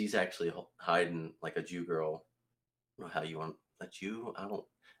she's actually hiding like a Jew girl. I don't know how you want a Jew.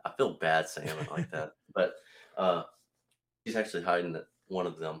 I feel bad saying it like that, but she's actually hiding one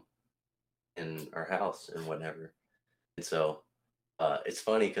of them in our house and whatever. And so it's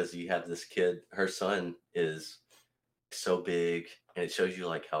funny because you have this kid. Her son is so big, and it shows you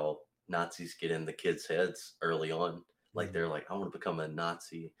like how Nazis get in the kids' heads early on. Like they're like, I want to become a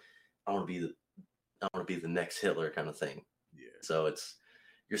Nazi. I want to be the next Hitler kind of thing. Yeah. So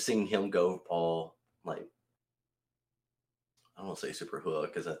you're seeing him go all like, I don't want to say super hood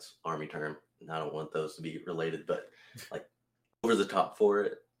because that's army term, and I don't want those to be related, but like over the top for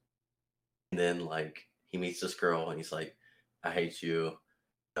it. And then like he meets this girl and he's like, I hate you.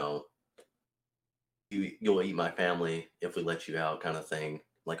 You'll eat my family if we let you out, kind of thing.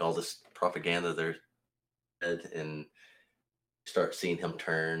 Like all this propaganda they're and start seeing him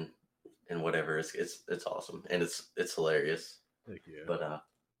turn and whatever. It's awesome and it's hilarious. Heck yeah. But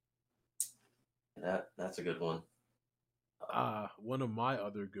that's a good one. One of my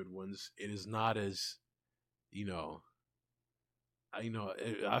other good ones. It is not as,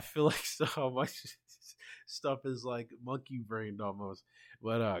 I feel like so much stuff is like monkey brained almost.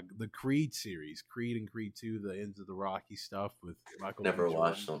 But the Creed series, Creed and Creed 2, the Ends of the Rocky stuff with Michael. Never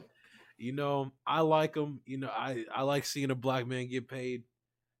watched them. I like them. I like seeing a black man get paid,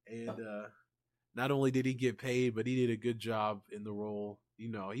 and not only did he get paid, but he did a good job in the role.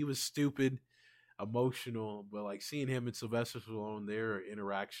 He was stupid, emotional, but like seeing him and Sylvester Stallone, their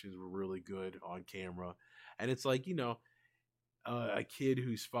interactions were really good on camera, and it's like a kid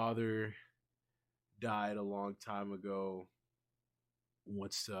whose father died a long time ago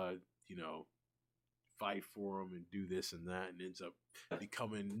wants to fight for him and do this and that, and ends up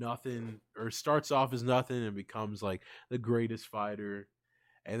becoming nothing, or starts off as nothing and becomes like the greatest fighter.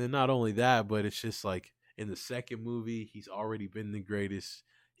 And then not only that, but it's just like in the second movie he's already been the greatest.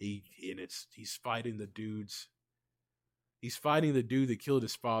 He's fighting the dudes. He's fighting the dude that killed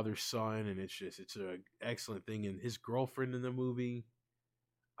his father's son, and it's an excellent thing. And his girlfriend in the movie,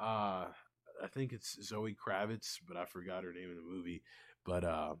 I think it's Zoe Kravitz, but I forgot her name in the movie.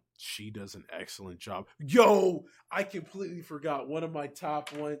 But she does an excellent job. Yo, I completely forgot one of my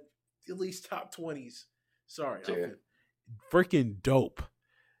top one, at least top 20s. Sorry, Sure. freaking Dope.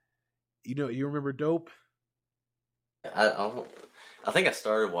 You remember Dope? I think I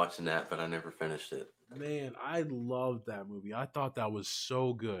started watching that, but I never finished it. Man, I loved that movie. I thought that was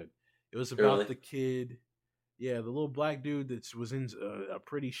so good. It was about Really? the kid, yeah, the little black dude that was in a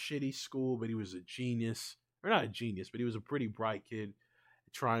pretty shitty school, but he was a genius, or not a genius, but he was a pretty bright kid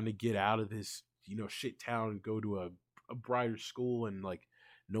trying to get out of this, shit town and go to a brighter school, and like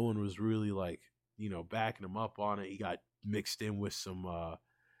no one was really like, backing him up on it. He got mixed in with some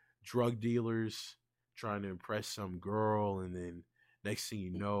drug dealers trying to impress some girl, and then next thing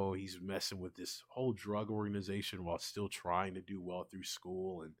you know, he's messing with this whole drug organization while still trying to do well through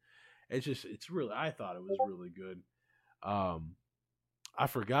school. And it's really, I thought it was really good. um I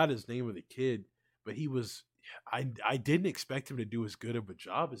forgot his name of the kid, but I didn't expect him to do as good of a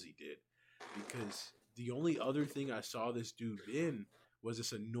job as he did, because the only other thing I saw this dude in was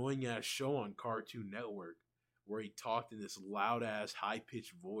this annoying ass show on Cartoon Network where he talked in this loud ass high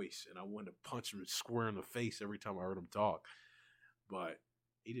pitched voice, and I wanted to punch him square in the face every time I heard him talk. But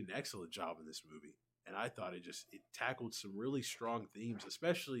he did an excellent job in this movie, and I thought it tackled some really strong themes,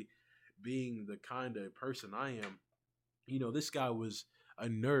 especially being the kind of person I am. This guy was a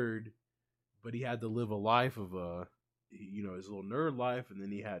nerd, but he had to live a life of his little nerd life, and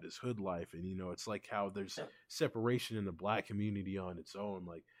then he had his hood life. And it's like how there's separation in the black community on its own.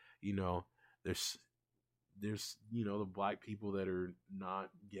 Like, there's the black people that are not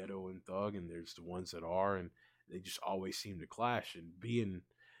ghetto and thug, and there's the ones that are, and they just always seem to clash. And being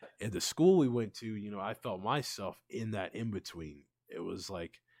at the school we went to, I felt myself in that in between. It was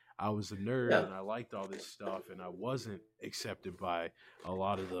like I was a nerd Yeah. and I liked all this stuff, and I wasn't accepted by a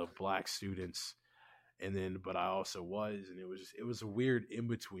lot of the black students. And then, but I also was, and it was a weird in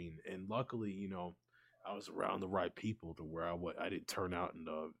between. And luckily, I was around the right people to where I didn't turn out and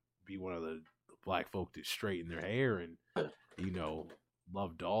be one of the black folk that straighten their hair and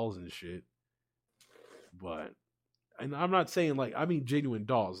love dolls and shit. But and I'm not saying like, I mean genuine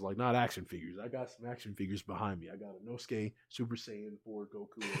dolls, like not action figures. I got some action figures behind me. I got a Nosuke Super Saiyan 4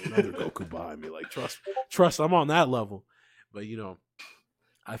 Goku and another Goku behind me. Like trust, I'm on that level. But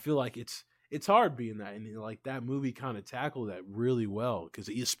I feel like it's hard being that, and like that movie kind of tackled that really well, because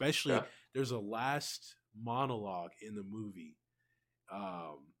especially there's a last monologue in the movie,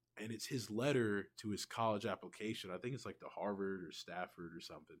 and it's his letter to his college application. I think it's like to Harvard or Stafford or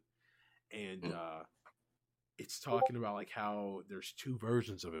something, and it's talking about like how there's two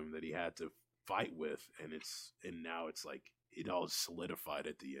versions of him that he had to fight with, and now it's like it all solidified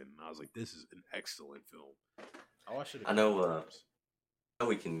at the end. And I was like, this is an excellent film. I watched it. I know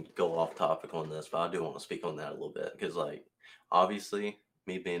we can go off topic on this, but I do want to speak on that a little bit because, like, obviously,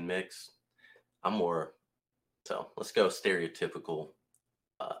 me being mixed, I'm more. So let's go stereotypical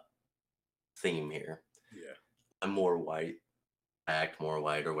theme here. Yeah, I'm more white, act more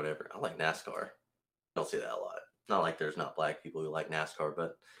white or whatever. I like NASCAR. I don't see that a lot. Not like there's not black people who like NASCAR,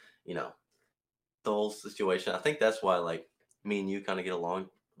 but the whole situation. I think that's why like me and you kind of get along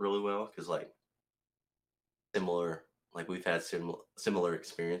really well because like similar, like we've had similar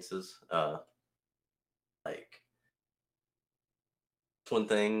experiences. Like one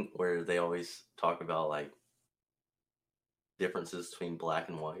thing where they always talk about like differences between black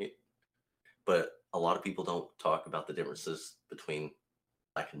and white, but a lot of people don't talk about the differences between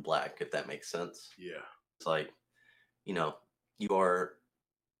black and black, if that makes sense. yeah. It's like, you are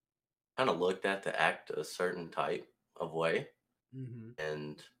kind of looked at to act a certain type of way. Mm-hmm.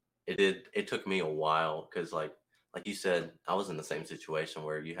 And it took me a while because like you said, I was in the same situation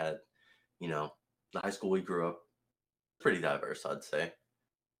where you had, the high school we grew up, pretty diverse, I'd say.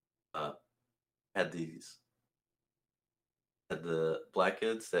 Had the black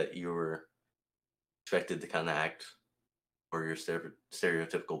kids that you were expected to kind of act or your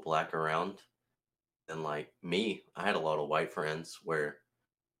stereotypical black around. And like me, I had a lot of white friends where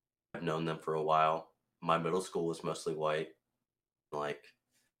I've known them for a while. My middle school was mostly white. Like,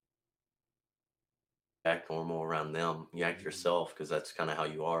 act normal around them. You act yourself because that's kind of how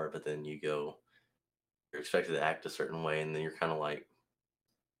you are. But then you're expected to act a certain way, and then you're kind of like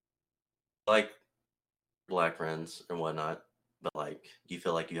black friends and whatnot. But like, you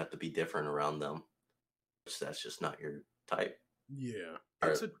feel like you have to be different around them, which that's just not your type. Yeah. Go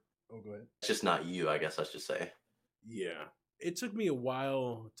ahead. It's just not you, I guess I should say. Yeah. It took me a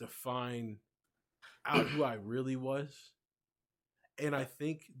while to find out who I really was. And I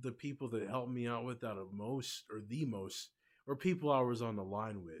think the people that helped me out with that the most were people I was on the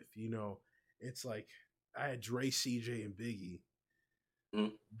line with. it's like I had Dre, CJ, and Biggie,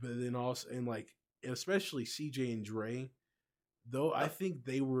 Mhm. but then also and like especially CJ and Dre, though I Yeah. think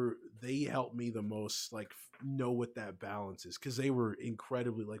they helped me the most like know what that balance is because they were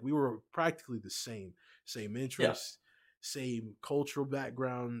incredibly like we were practically the same Yeah. interests, same cultural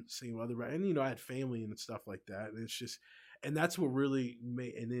background, same other and I had family and stuff like that, and it's just and that's what really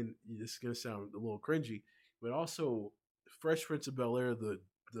made. And then it's gonna sound a little cringy, but also Fresh Prince of Bel Air, the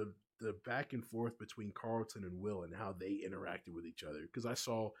the back and forth between Carlton and Will and how they interacted with each other because I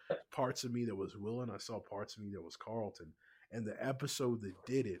saw parts of me that was Will and I saw parts of me that was Carlton, and the episode that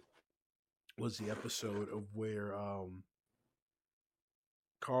did it was the episode of where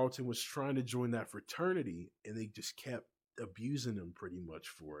Carlton was trying to join that fraternity and they just kept abusing him pretty much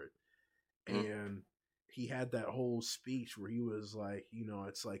for it. Mhm. And he had that whole speech where he was like,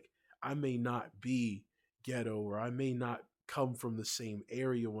 it's like I may not be ghetto or I may not come from the same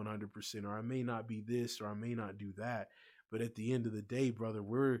area 100% or I may not be this or I may not do that, but at the end of the day, brother,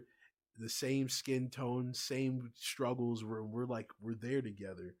 we're the same skin tone, same struggles. We're there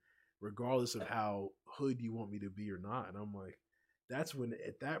together, regardless of how hood you want me to be or not. And I'm like, that's when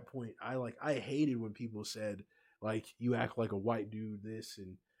at that point I hated when people said like you act like a white dude this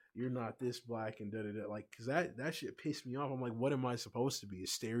and you're not this black and da da da like because that shit pissed me off. I'm like, what am I supposed to be? A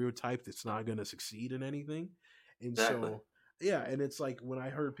stereotype that's not going to succeed in anything? And Exactly. so yeah, and it's like when I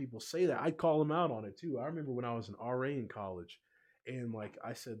heard people say that, I'd call them out on it too. I remember when I was an RA in college, and like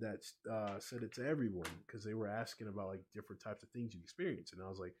I said it to everyone because they were asking about like different types of things you experience, and I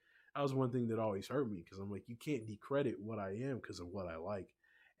was like, that was one thing that always hurt me because I'm like, you can't decredit what I am because of what I like,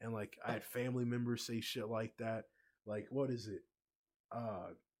 and like I had family members say shit like that. Like what is it?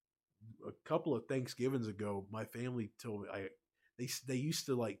 A couple of Thanksgivings ago, my family told me they used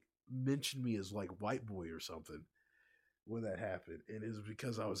to like mention me as like white boy or something when that happened, and it was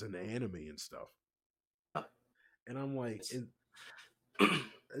because I was in the anime and stuff. And I'm like, It's and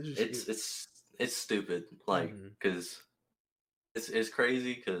it just it's it's it's stupid. Like, mm-hmm. because it's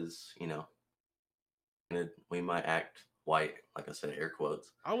crazy because we might act white, like I said, air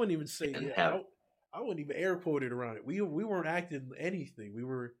quotes, I wouldn't even say and yeah. have I wouldn't even air quote it around it. We weren't acting anything. We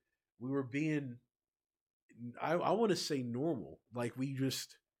were being. I want to say normal. Like we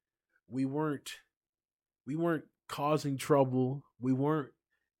weren't we weren't causing trouble. We weren't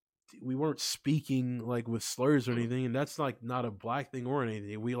speaking like with slurs or Mhm. anything, and that's like not a black thing or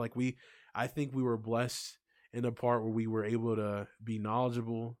anything. I think we were blessed in the part where we were able to be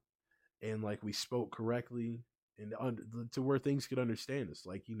knowledgeable and like we spoke correctly and to where things could understand us.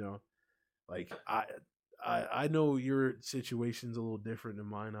 Like like I know your situation's a little different than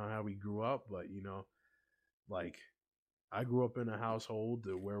mine on how we grew up, but like I grew up in a household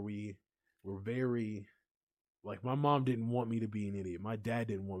where we were very like my mom didn't want me to be an idiot. My dad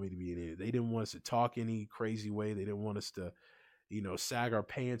didn't want me to be an idiot. They didn't want us to talk any crazy way. They didn't want us to, sag our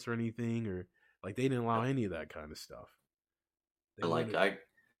pants or anything or like they didn't allow any of that kind of stuff. They and wanted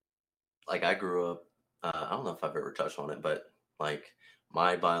I grew up. I don't know if I've ever touched on it, but like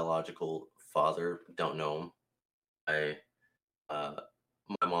my biological father, don't know him. I uh,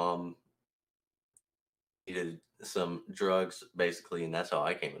 my mom needed some drugs basically, and that's how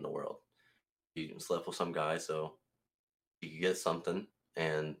I came in the world. She slept with some guy so she could get something,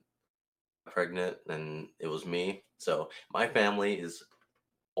 and pregnant, and it was me. So my family is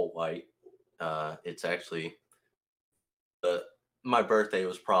all white. It's actually uh, my birthday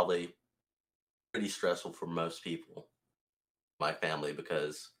was probably pretty stressful for most people, my family,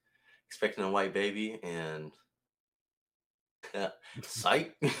 because expecting a white baby and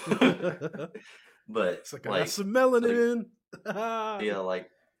psych. it's But like I got like, some like melanin. yeah, like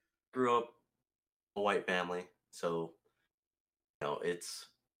grew up a white family, so it's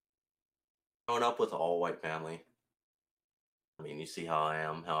growing up with an all white family. I mean, you see how I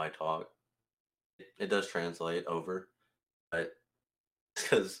am, how I talk. It does translate over, but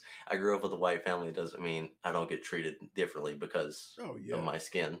because I grew up with a white family it doesn't mean I don't get treated differently because Oh of yeah. my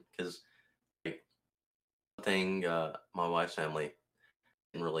skin. Because like, one thing my wife's family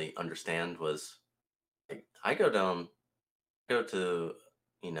didn't really understand was like go to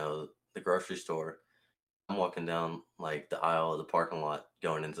the grocery store. I'm walking down like the aisle of the parking lot,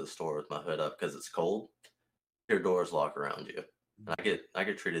 going into the store with my hood up because it's cold. Your doors lock around you, and I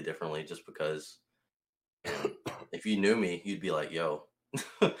get treated differently just because. And if you knew me, you'd be like, "Yo,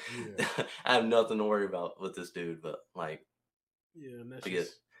 I Yeah. have nothing to worry about with this dude." But like, Yeah, and that's I get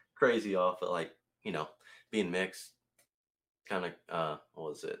just crazy off, but like, being mixed, kind of, what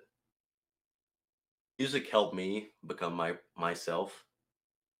was it? Music helped me become myself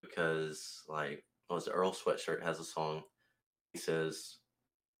because like, what was it? Earl Sweatshirt has a song. He says,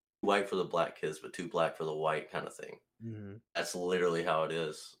 white for the black kids, but too black for the white kind of thing. Mm-hmm. That's literally how it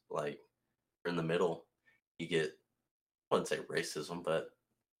is. Like in the middle, you get I wouldn't say racism, but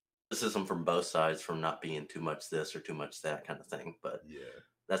racism from both sides from not being too much this or too much that kind of thing. But Yeah.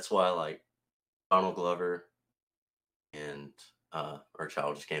 that's why like Donald Glover and or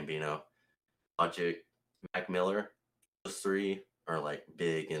Childish Gambino, Logic, Mac Miller, those three are like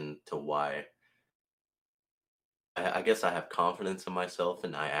big into why I guess I have confidence in myself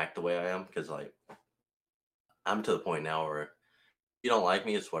and I act the way I am because like I'm to the point now where you don't like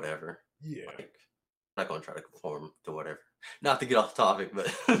me, it's whatever. Yeah. Like I'm not gonna try to conform to whatever. Not to get off topic,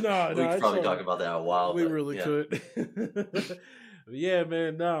 but No, we no, could it's probably all talk right. about that a while. We But really yeah, could. Yeah,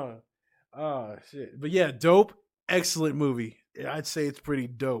 man, no. Ah, shit. But yeah, dope. Excellent movie. Yeah, I'd say it's pretty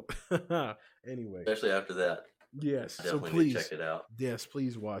dope. Anyway, especially after that, yes. I So definitely need to please, check it out. yes,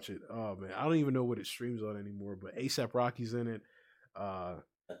 please watch it. Oh man, I don't even know what it streams on anymore. But ASAP Rocky's in it. Uh,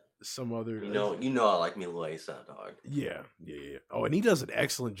 some other. You know, I like me a little ASAP dog. Yeah, yeah, yeah. Oh, and he does an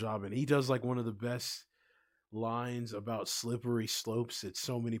excellent job, and he does like one of the best lines about slippery slopes that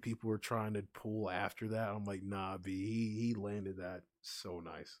so many people were trying to pull after that. I'm like, nah, B. He landed that so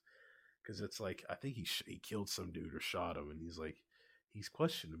nice because it's like I think he killed some dude or shot him, and he's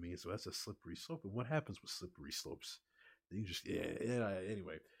questioning me. So that's a slippery slope. And what happens with slippery slopes? You just yeah.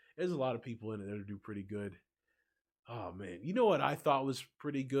 Anyway, there's a lot of people in it that do pretty good. Oh man, you know what I thought was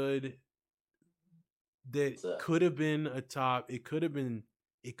pretty good that So could have been a top. It could have been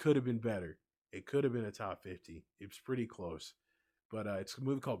better. It could have been a top 50. It was pretty close, but it's a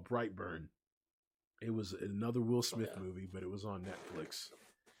movie called Brightburn. It was another Will oh, Smith yeah, movie, but it was on Netflix.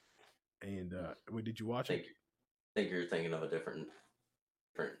 And wait, did you watch I it? think you're thinking of a different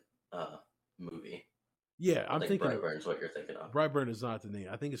uh movie. Yeah, I I'm think thinking of Brightburn's what you're thinking of. Brightburn is not the name.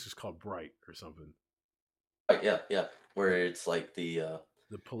 I think it's just called Bright or something. Right, yeah, yeah. Where it's like The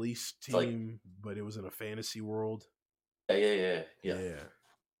police it's like team, but it was in a fantasy world. yeah. Yeah,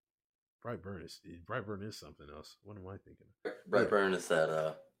 Brightburn is something else. What am I thinking? Yeah, Brightburn is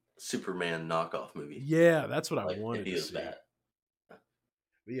that Superman knockoff movie. yeah, that's what I Like if wanted he to is see. that.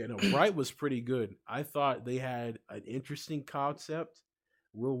 But yeah, no, Bright was pretty good. I thought they had an interesting concept,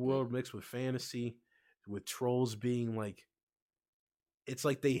 real Mm, world mixed with fantasy, with trolls being like, it's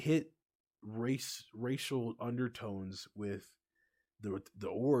like they hit racial undertones with the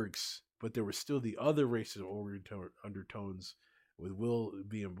orcs, but there were still the other racial undertones with Will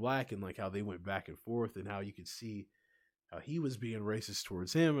being black and like how they went back and forth and how you could see how he was being racist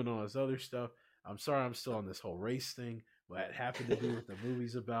towards him and all this other stuff. I'm sorry, I'm still on this whole race thing. What it happened to be what the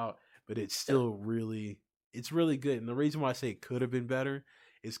movie's about, but it's yeah. still it's really good. And the reason why I say it could have been better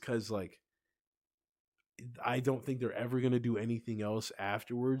is because like I don't think they're ever gonna do anything else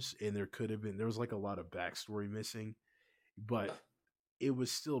afterwards, and there was like a lot of backstory missing, but it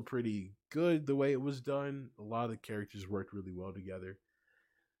was still pretty good the way it was done. A lot of the characters worked really well together.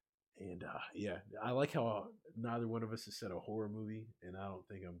 And yeah, I like how neither one of us has said a horror movie, and I don't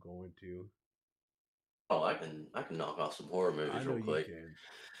think I'm going to. Oh, I can knock off some horror I movies know real you quick.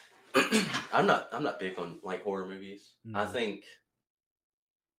 can. I'm not big on like horror movies. I Hmm. think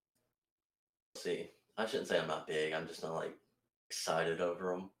let's see. I shouldn't say I'm not big. I'm just not like excited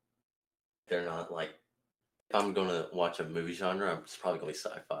over them. They're not like if I'm gonna watch a movie genre, it's probably gonna be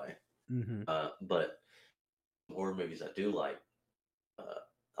sci-fi. Hmm. But horror movies I do like. Uh,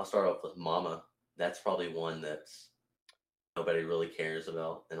 I'll start off with Mama. That's probably one that's nobody really cares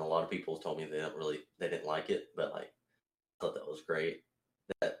about, and a lot of people told me they didn't like it, but like I thought that was great.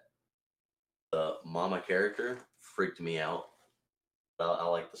 That the Mama character freaked me out. I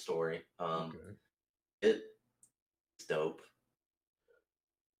like the story. Okay. It's dope.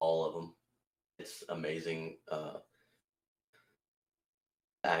 All of them. It's amazing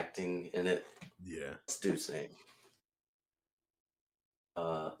acting in it. Yeah. What's dude's name?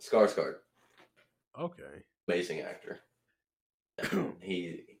 Skarsgård. Okay. Amazing actor. Yeah,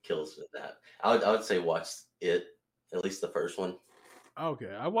 he kills it in that. I would say watch it, at least the first one.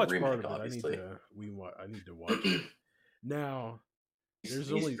 Okay. I The watched part remake, of it. obviously. I need to watch it. Now, there's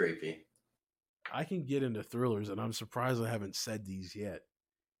He's only creepy. I can get into thrillers, and I'm surprised I haven't said these yet.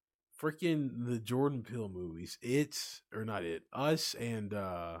 Freaking the Jordan Peele movies. It's or not it. Us and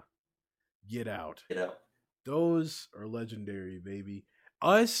Get Out. You know. Those are legendary, baby.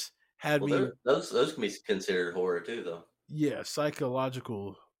 Us had Well, me, those can be considered horror too, though. yeah,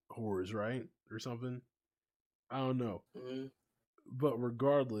 psychological horrors, right? Or something. I don't know. Mm, But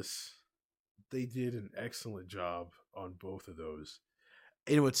regardless, they did an excellent job on both of those.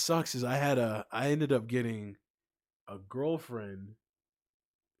 And what sucks is I ended up getting a girlfriend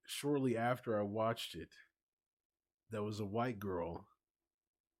shortly after I watched it that was a white girl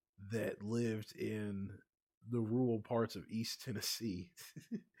that lived in the rural parts of East Tennessee.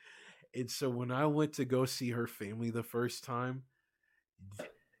 And so when I went to go see her family the first time,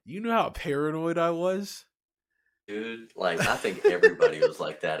 you know how paranoid I was? Dude, like I think everybody was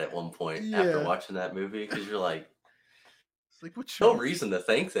like that at one point after Yeah. watching that movie because you're like, It's like, what no you reason to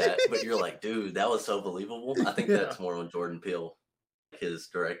think that, but you're like, dude, that was so believable. I think Yeah. that's more on Jordan Peele, his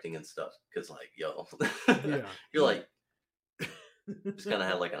directing and stuff. Because like, yo, Yeah. you're like, just kind of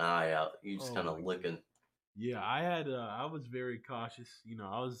had like an eye out. You just Oh kind my of god. looking. Yeah, I was very cautious. You know,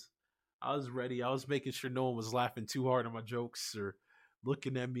 I was ready. I was making sure no one was laughing too hard at my jokes or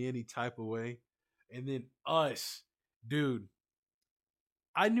looking at me any type of way. And then Us, dude,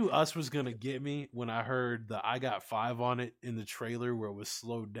 I knew Us was gonna get me when I heard the I Got Five on it in the trailer where it was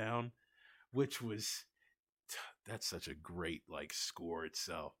slowed down, which was that's such a great like score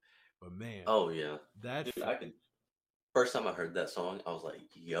itself. But man, Oh yeah, that dude, I could. First time I heard that song, I was like,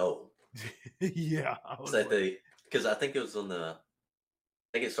 yo, yeah, I it's was that like, they because I think it was on the.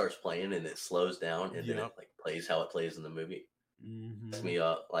 I think it starts playing and it slows down and then it yep. like plays how it plays in the movie. It's Hmm. me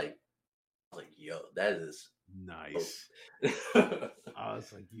up like, I was like, yo, that is. Nice. Oh. I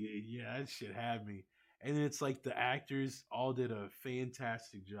was like, yeah, yeah, that shit had me. And it's like the actors all did a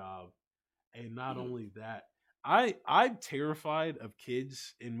fantastic job. And not Mhm. only that, I'm terrified of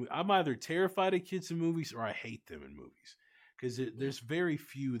kids, and I'm either terrified of kids in movies or I hate them in movies because Mhm. there's very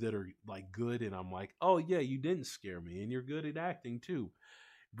few that are like good, and I'm like, oh yeah, you didn't scare me, and you're good at acting too.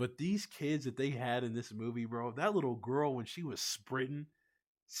 But these kids that they had in this movie, bro, that little girl when she was sprinting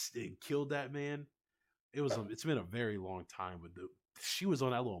and killed that man, it's been a very long time, but she was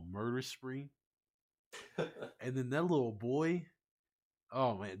on that little murder spree, and then that little boy.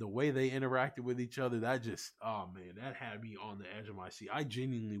 Oh man, the way they interacted with each other, that just oh man, that had me on the edge of my seat. I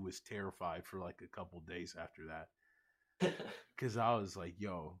genuinely was terrified for like a couple days after that because I was like,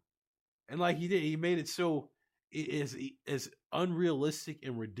 yo, and like he made it so it is as unrealistic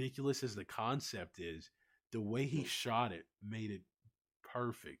and ridiculous as the concept is. The way he shot it made it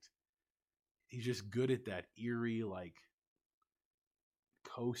perfect. He's just good at that eerie, like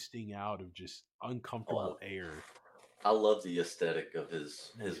coasting out of just Oh, uncomfortable air. I love the aesthetic of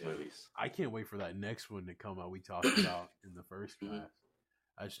his Yeah. movies. I can't wait for that next one to come out we talked about in the first Mhm. class.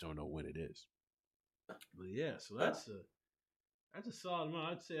 I just don't know when it is. But yeah, so Uh, that's a solid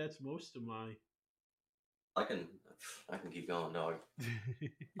amount. I'd say that's most of my I can I can keep going, dog.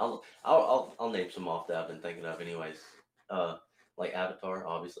 I'll name some off that I've been thinking of, anyways. Uh, like Avatar,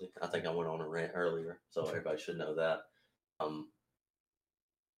 obviously. I think I went on a rant earlier, so everybody should know that. Um,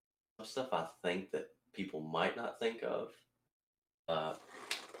 some stuff I think that people might not think of. Uh,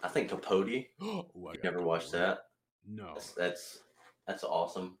 I think Capote. Oh, I You gotta never give it watched away. that? No. That's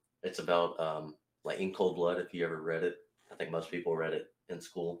awesome. It's about like In Cold Blood. If you ever read it, I think most people read it in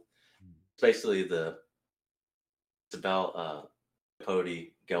school. It's basically it's about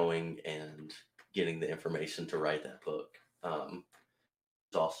Capote going and getting the information to write that book.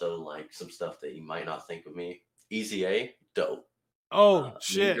 There's also like some stuff that you might not think of me. Easy A, dope. Oh Mean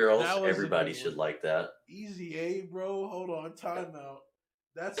shit, Girls, that was a everybody good should one. like that. Easy A, bro. Hold on, timeout.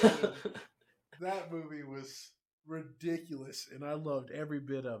 That's a good one. That movie was ridiculous, and I loved every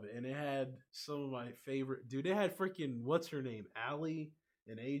bit of it. And it had some of my favorite. Dude, it had freaking what's her name, Allie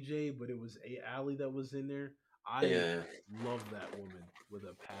and AJ, but it was Allie that was in there. I Yeah. love that woman with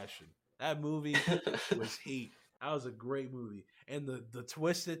a passion. That movie was heat. That was a great movie, and the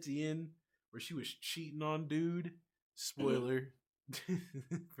twist at the end where she was cheating on dude. Mhm. Spoiler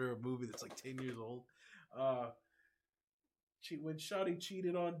for a movie that's like 10 years old. Uh, when Shotty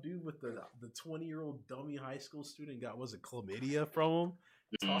cheated on dude with the 20-year-old dummy high school student, got was it chlamydia from him?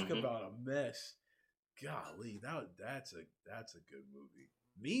 Talk Mhm. about a mess. Golly, that's a good movie.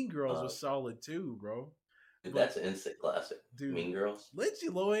 Mean Girls Uh, was solid too, bro. Dude, But that's an instant classic. dude, Mean Girls. Lindsay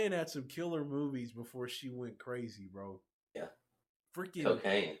Lohan had some killer movies before she went crazy, bro. Yeah. Freaking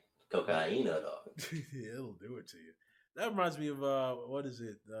Cocaine. Cocaina, dog. yeah, it'll do it to you. That reminds me of what is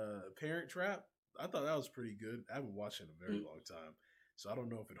it? Parent Trap. I thought that was pretty good. I haven't watched it in a very Mm. long time, so I don't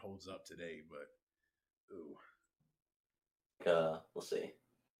know if it holds up today. But ooh, Let's see.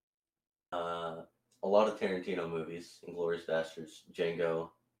 Uh, a lot of Tarantino movies, Inglourious Bastards,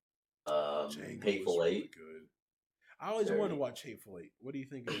 Django, Django was Hateful really Eight. good. I always wanted to Very. watch Hateful Eight. What do you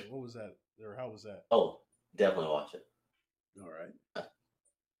think of it? What was that? Or how was that? Oh, definitely watch it. All right.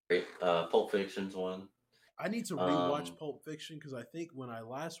 Great. Pulp Fiction's one. I need to rewatch Um, Pulp Fiction because I think when I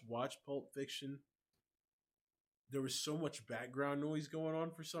last watched Pulp Fiction, there was so much background noise going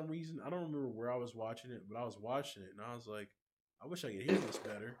on for some reason. I don't remember where I was watching it, but I was watching it and I was like, I wish I could hear this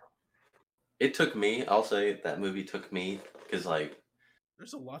better. it took me. I'll say that movie took me because like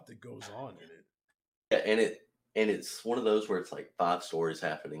There's a lot that goes on in it. Yeah, and it's one of those where it's like 5 stories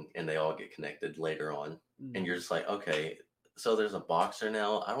happening and they all get connected later on. And you're Mm. just like, okay, so there's a boxer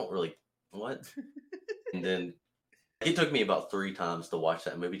now. I don't really what? And then it took me about 3 times to watch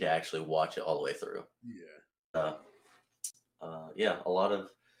that movie to actually watch it all the way through. Yeah. Uh, yeah, a lot of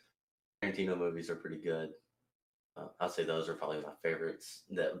Tarantino movies are pretty good. I'd say those are probably my favorites.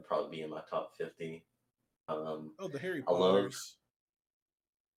 That would probably be in my top 50. Oh, the Harry I love, Potters.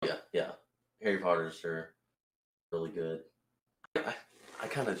 yeah. Harry Potter's are really good. I, I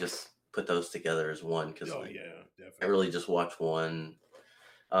kind of just put those together as one because Oh like yeah, I definitely. really just watch one.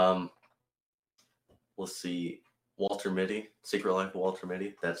 Um, let's see, Walter Mitty, Secret Life of Walter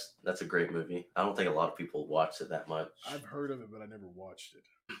Mitty. That's a great movie. I don't think a lot of people watch it that much. I've heard of it, but I never watched it.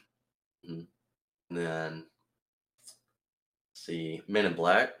 Mhm. And then see Men in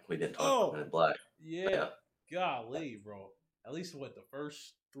Black. We didn't talk about Men in Black. Yeah. Golly, bro. At least what, the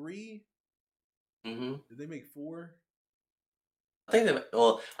first 3? Hmm. Did they make 4? I think that.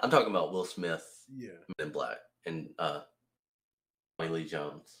 Well, I'm talking about Will Smith, Yeah. Men in Black, and Tommy Lee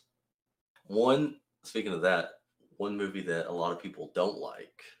Jones. One. Speaking of that, one movie that a lot of people don't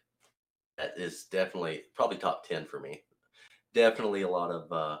like that is definitely probably top 10 for me. Definitely a lot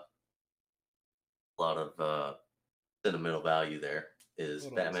of sentimental value there is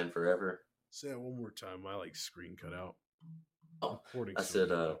Hold on. Batman Forever. Say that one more time. My like screen cut out. Oh, Recording I still said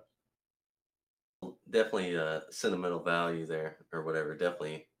good though. definitely sentimental value there or whatever.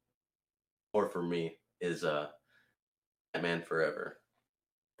 Definitely more for me is Batman Forever.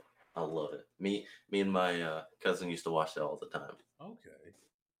 I love it. Me and my cousin used to watch that all the time. Okay.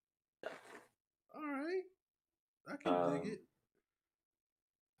 All right. I can dig Um, it.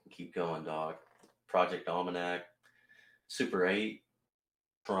 keep going, dog. Project Almanac, Super 8,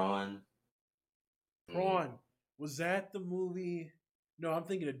 Tron. Mm, Prawn. Was that the movie? No, I'm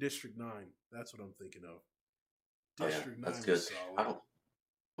thinking of District 9. That's what I'm thinking of. oh yeah, District that's 9 good. was I solid. don't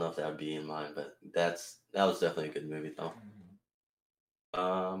know if that would be in mine, but that was definitely a good movie though. Mhm.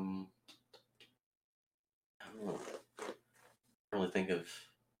 Um, I don't know. I don't really think of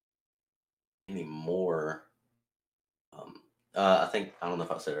any more. Um, I think I don't know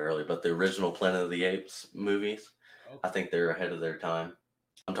if I said it earlier, but the original Planet of the Apes movies, I Okay. think they're ahead of their time.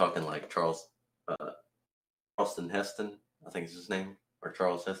 I'm talking like Charleston Heston, I think is his name, or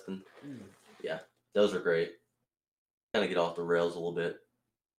Charles Heston. Mm. Yeah, those are great. Kind of get off the rails a little bit,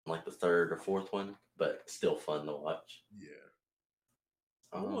 like the third or fourth one, but still fun to watch. Yeah.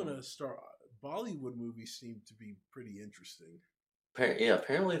 I want Um, to start. Bollywood movies seem to be pretty interesting. yeah,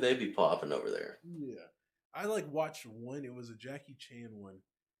 apparently they'd be popping over there. Yeah. I like watched one. It was a Jackie Chan one.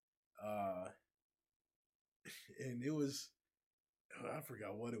 Uh, and it was, I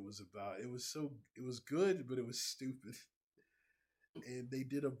forgot what it was about. It was good, but it was stupid. And they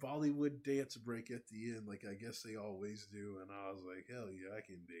did a Bollywood dance break at the end, like I guess they always do. And I was like, hell yeah, I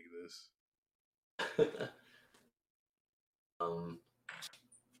can dig this. um,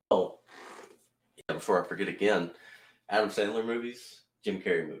 oh, yeah, before I forget again, Adam Sandler movies, Jim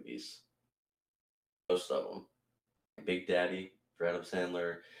Carrey movies, most of them. Big Daddy for Adam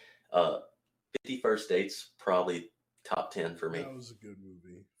Sandler. Uh, 50 First Dates, probably top 10 for me. That was a good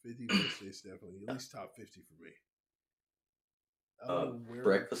movie. 50 First Dates, definitely. At least top 50 for me. I don't know where it would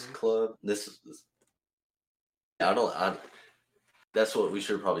Breakfast rank. Club. I don't. That's what we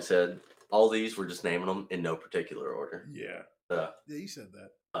should have probably said. All these, we're just naming them in no particular order. Yeah. Uh, Yeah, you said that.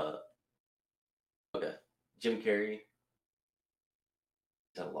 uh, okay. Jim Carrey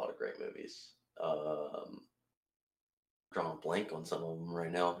had a lot of great movies. Drawing a blank on some of them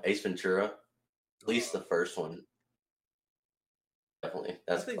right now. Ace Ventura, at least the first one. Definitely, I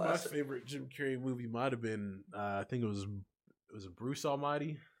that's a think my classic. favorite Jim Carrey movie might have been, I think it was Bruce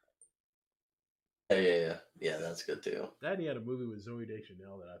Almighty. Yeah. That's good too. That he had a movie with Zoe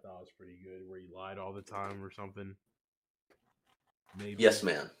Deschanel that I thought was pretty good, where he lied all the time or something. Maybe. Yes,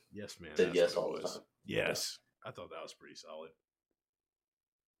 man. Yes, man. Said That's yes what it all the was. time. Yes, I thought that was pretty solid.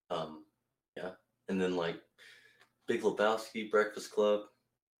 Um, yeah, and then like Big Lebowski, Breakfast Club.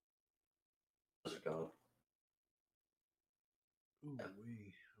 Those are gone. Ooh, Yeah.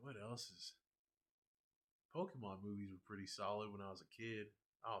 wee. What else is? Pokemon movies were pretty solid when I was a kid.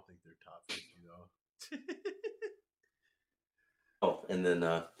 I don't think they're top 50 though. Oh, and then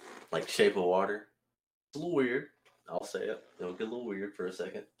like Shape of Water. It's a little weird. I'll say it. It'll get a little weird for a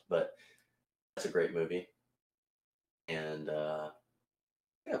second, but that's a great movie. And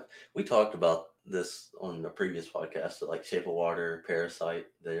yeah, we talked about this on a previous podcast. So like Shape of Water, Parasite.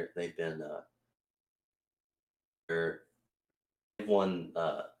 They've been they've won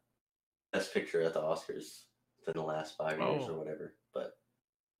Best Picture at the Oscars within the last 5 years or Oh, whatever. But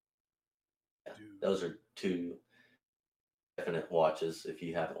Dude. those are two definite watches if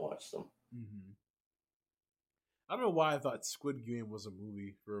you haven't watched them. Mm-hmm. I don't know why I thought Squid Game was a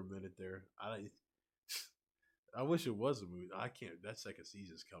movie for a minute there. I wish it was a movie. I can't. That second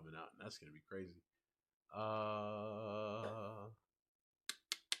season's coming out, and that's gonna be crazy. I'm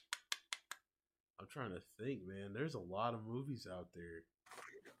trying to think, man. There's a lot of movies out there.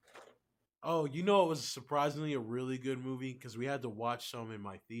 Oh, you know, it was surprisingly a really good movie because we had to watch some in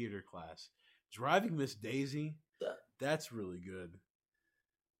my theater class. Driving Miss Daisy, that's really good.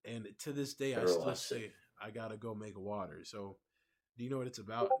 And to this day, I still say I gotta go make water. So, do you know what it's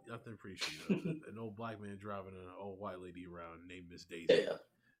about? Nothing pretty sure. An old black man driving an old white lady around named Miss Daisy.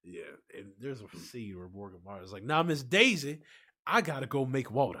 Yeah. And there's a scene where Morgan Martin's like, "Now, Miss Daisy, I gotta go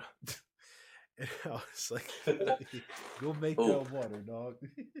make water." And I was like, "Go make that water, dog."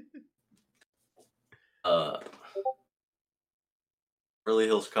 Beverly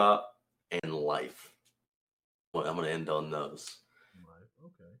Hills Cop and Life. Well, I'm gonna end on those. Life,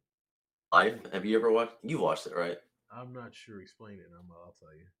 okay. Life. Have you ever watched? You watched it, right? I'm not sure. Explain it. I'll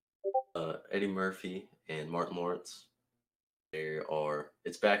tell you. Eddie Murphy and Martin Lawrence.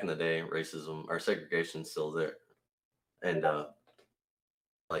 It's back in the day, racism or segregation's still there, and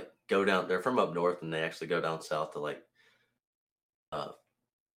like go down. They're from up north, and they actually go down south to like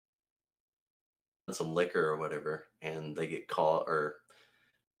some liquor or whatever, and they get caught, or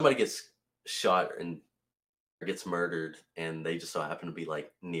somebody gets shot and gets murdered, and they just so happen to be like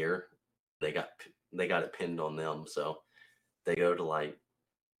near. They got it pinned on them, so they go to like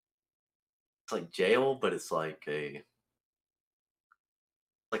it's like jail, but it's like a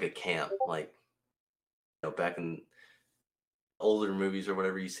camp, like back in older movies or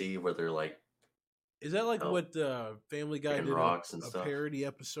whatever you see where they're like. Is that like what Family Guy did a parody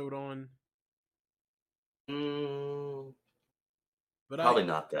episode on? But probably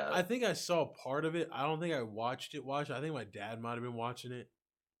not that. I think I saw part of it. I don't think I watched it. I think my dad might have been watching it,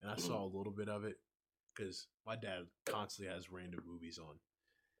 and I saw a little bit of it because my dad constantly has random movies on.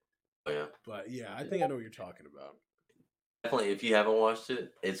 Oh, yeah. But yeah, I think I know what you're talking about. Definitely, if you haven't watched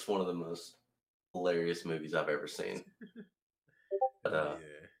it, it's one of the most hilarious movies I've ever seen. But yeah,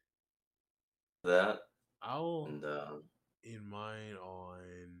 that I'll in mine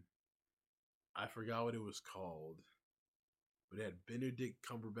on. I forgot what it was called, but it had Benedict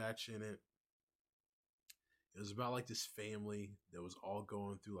Cumberbatch in it. It was about like this family that was all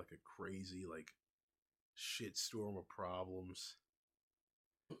going through like a crazy like shitstorm of problems,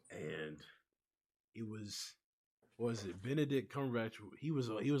 and it was Benedict Cumberbatch? He was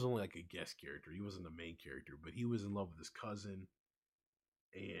only like a guest character. He wasn't the main character, but he was in love with his cousin,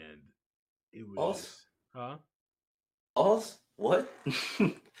 and it was Oz? What?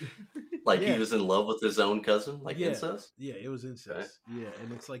 Like he was in love with his own cousin, like incest? Yeah, it was incest. Okay. Yeah,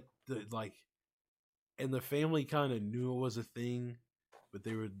 and it's like and the family kind of knew it was a thing, but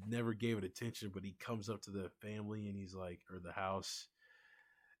they never gave it attention. But he comes up to the family and he's like, or the house,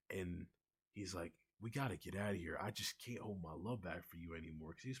 and he's like, "We got to get out of here. I just can't hold my love back for you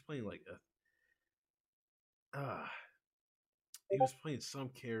anymore." Because he was playing like he was playing some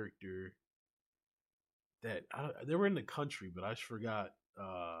character that they were in the country, but I just forgot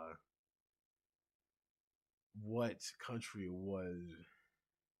what country it was.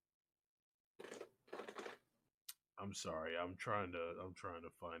 I'm sorry. I'm trying to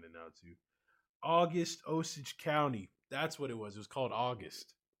find it now too. August, Osage County. That's what it was. It was called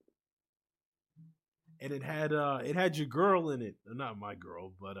August. And it had your girl in it. Not my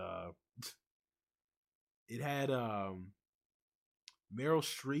girl, but it had Meryl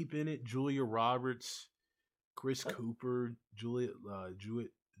Streep in it, Julia Roberts, Chris Cooper, Juliet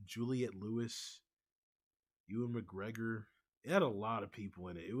Lewis, Ewan McGregor. It had a lot of people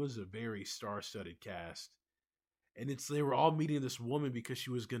in it. It was a very star-studded cast. And they were all meeting this woman because she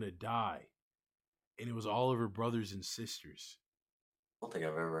was gonna die. And it was all of her brothers and sisters. I don't think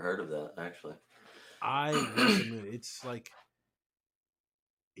I've ever heard of that, actually. I recommend it. It's like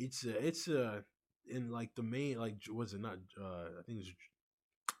it's in like the main, like, was it not I think it was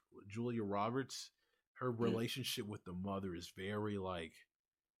Julia Roberts. Her relationship with the mother is very like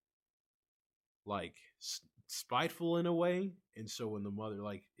spiteful in a way, and so when the mother,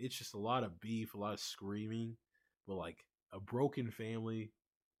 like, it's just a lot of beef, a lot of screaming, but like a broken family,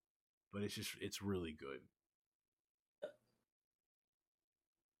 but it's really good.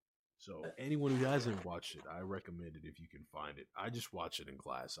 So anyone who hasn't watched it, I recommend it if you can find it. I just watch it in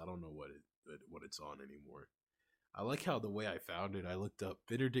class. I don't know what it's on anymore. I like how the way I found it, I looked up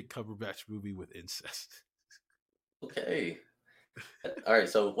Benedict Cumberbatch movie with incest. Okay. All right,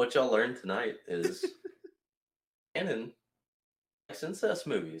 so what y'all learned tonight is canon likes incest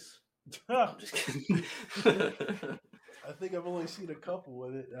movies. I'm just kidding. I think I've only seen a couple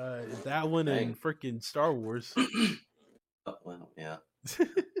with it. That one Dang. and freaking Star Wars. Oh, well, yeah.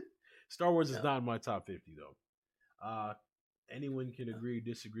 Star Wars is Yeah. not in my top 50 though. Anyone can agree or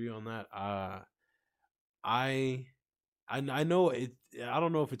disagree on that. I know it. I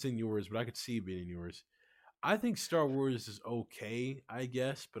don't know if it's in yours, but I could see it being in yours. I think Star Wars is okay, I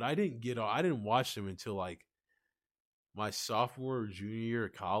guess, but I didn't watch them until like my sophomore or junior year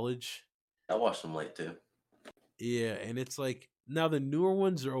of college. I watched them late too. Yeah, and it's like now the newer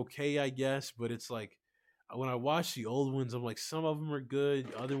ones are okay, I guess, but it's like when I watch the old ones, I'm like some of them are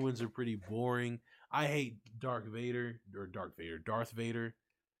good, other ones are pretty boring. I hate Darth Vader.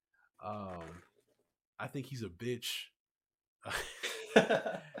 Um, I think he's a bitch.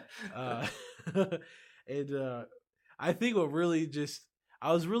 uh, and I think what really just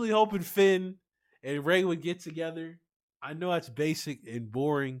I was really hoping Finn and Ray would get together. I know that's basic and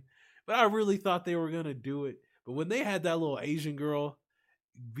boring, but I really thought they were gonna do it. But when they had that little Asian girl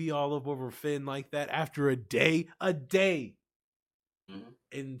be all up over Finn like that after a day, Mhm.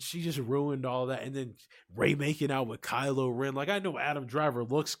 and she just ruined all that. And then Ray making out with Kylo Ren. Like I know Adam Driver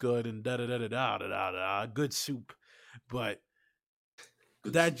looks good and da da da da da da da, good soup, but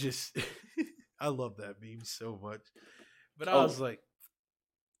Good that soup. just I love that meme so much. But I Oh, was like,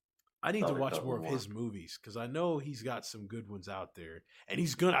 I need to thought we watch got more one of more. his movies because I know he's got some good ones out there, and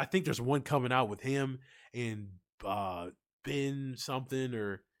he's gonna. I think there's one coming out with him and Ben something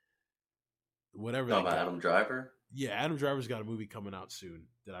or whatever Talking that about guy. Adam Driver. Yeah, Adam Driver's got a movie coming out soon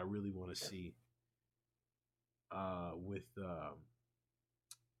that I really want to Yeah. see. With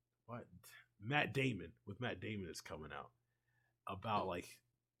what Matt Damon with Matt Damon is coming out about like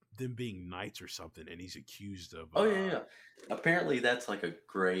them being knights or something, and he's accused of. Oh yeah, yeah. Apparently, that's like a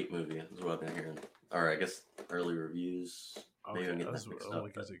great movie. Is what I've been hearing. Or I guess early reviews. Maybe Okay, I'm getting that's that mixed I'm up.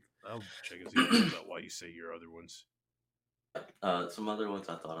 like, I'll check and see what it is about why you say your other ones. Some other ones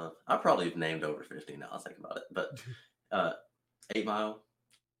I thought of. I probably have named over 50 now. I was thinking about it, but 8 Mile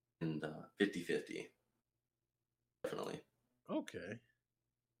and 50-50. Definitely. Okay.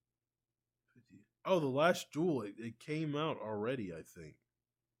 Oh, The Last Duel. It came out already, I think.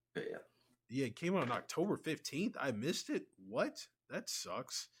 But yeah. Yeah, it came out on October 15th. I missed it. What? That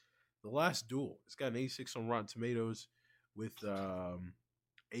sucks. The Last Duel. It's got an 86 on Rotten Tomatoes with 81%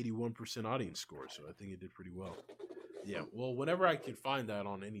 audience score, so I think it did pretty well. Yeah, well, whenever I can find that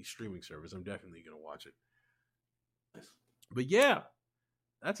on any streaming service, I'm definitely going to watch it. Nice. But yeah,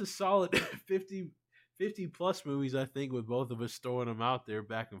 that's a solid 50 plus movies, I think, with both of us throwing them out there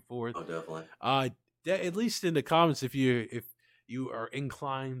back and forth. Oh, definitely. At least in the comments, if you are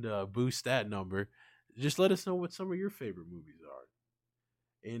inclined to boost that number, just let us know what some of your favorite movies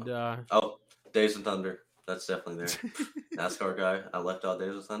are. And Oh, Days of Thunder. That's definitely there. NASCAR guy. I left out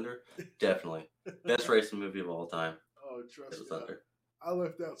Days of Thunder. Definitely. Best racing movie of all time. Oh, trust Days of Thunder. I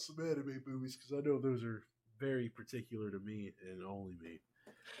left out some anime movies because I know those are very particular to me and only me.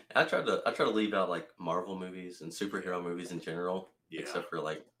 I try to leave out like Marvel movies and superhero movies in general, Yeah. except for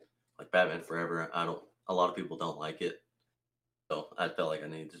like Batman Forever. A lot of people don't like it, so I felt like I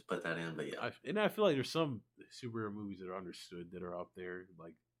needed to just put that in. But yeah, I feel like there's some superhero movies that are understood that are up there.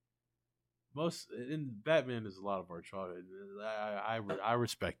 Like most, and Batman is a lot of our childhood. I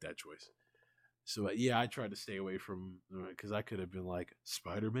respect that choice. So yeah, I tried to stay away from because I could have been like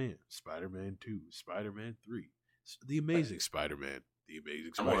Spider-Man, Spider-Man 2, Spider-Man 3, The Amazing Spider-Man, The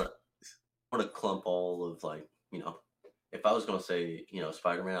Amazing I Spider. want to clump all of if I was gonna say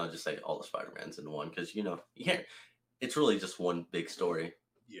Spider Man, I would just say all the Spider Mans in one because you can't. It's really just one big story.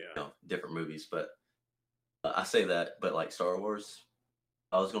 Yeah. Different movies, but I say that. But like Star Wars,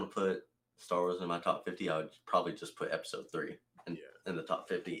 I was gonna put Star Wars in my top 50. I would probably just put Episode 3 in the top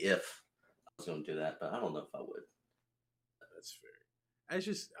 50 if I was gonna do that. But I don't know if I would. That's fair.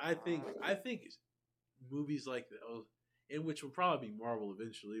 I think movies like those, in which will probably be Marvel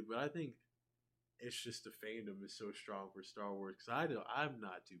eventually, but I think it's just the fandom is so strong for Star Wars because I'm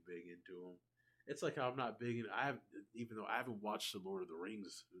not too big into them. It's like I'm not big in. Even though I haven't watched the Lord of the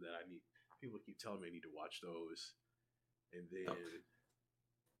Rings that I need. People keep telling me I need to watch those, and then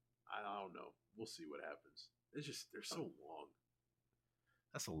I don't know. We'll see what happens. It's just they're so long.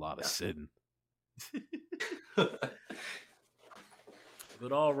 That's a lot of sitting. But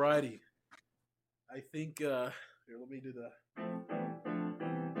alrighty, I think here. Let me do that.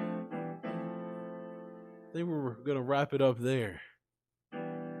 I think we're gonna wrap it up there.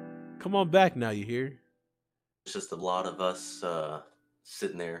 Come on back now, you hear? It's just a lot of us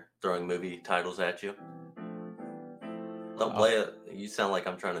sitting there throwing movie titles at you. Don't play it. You sound like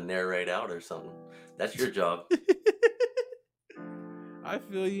I'm trying to narrate out or something. That's your job. I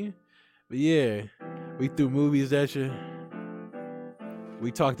feel you. But yeah, we threw movies at you.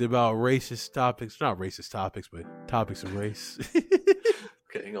 We talked about racist topics. Not racist topics, but topics of race.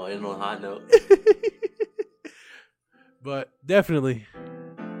 Okay, gonna end on a high note. But definitely,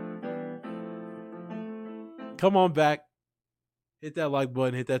 come on back. Hit that like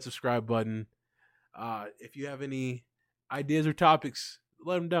button. Hit that subscribe button. If you have any ideas or topics,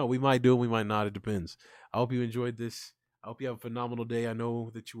 let them know. We might do it. We might not. It depends. I hope you enjoyed this. I hope you have a phenomenal day. I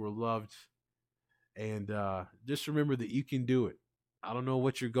know that you were loved. And just remember that you can do it. I don't know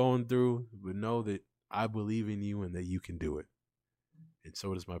what you're going through, but know that I believe in you and that you can do it. And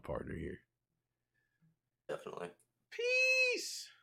so does my partner here. Definitely.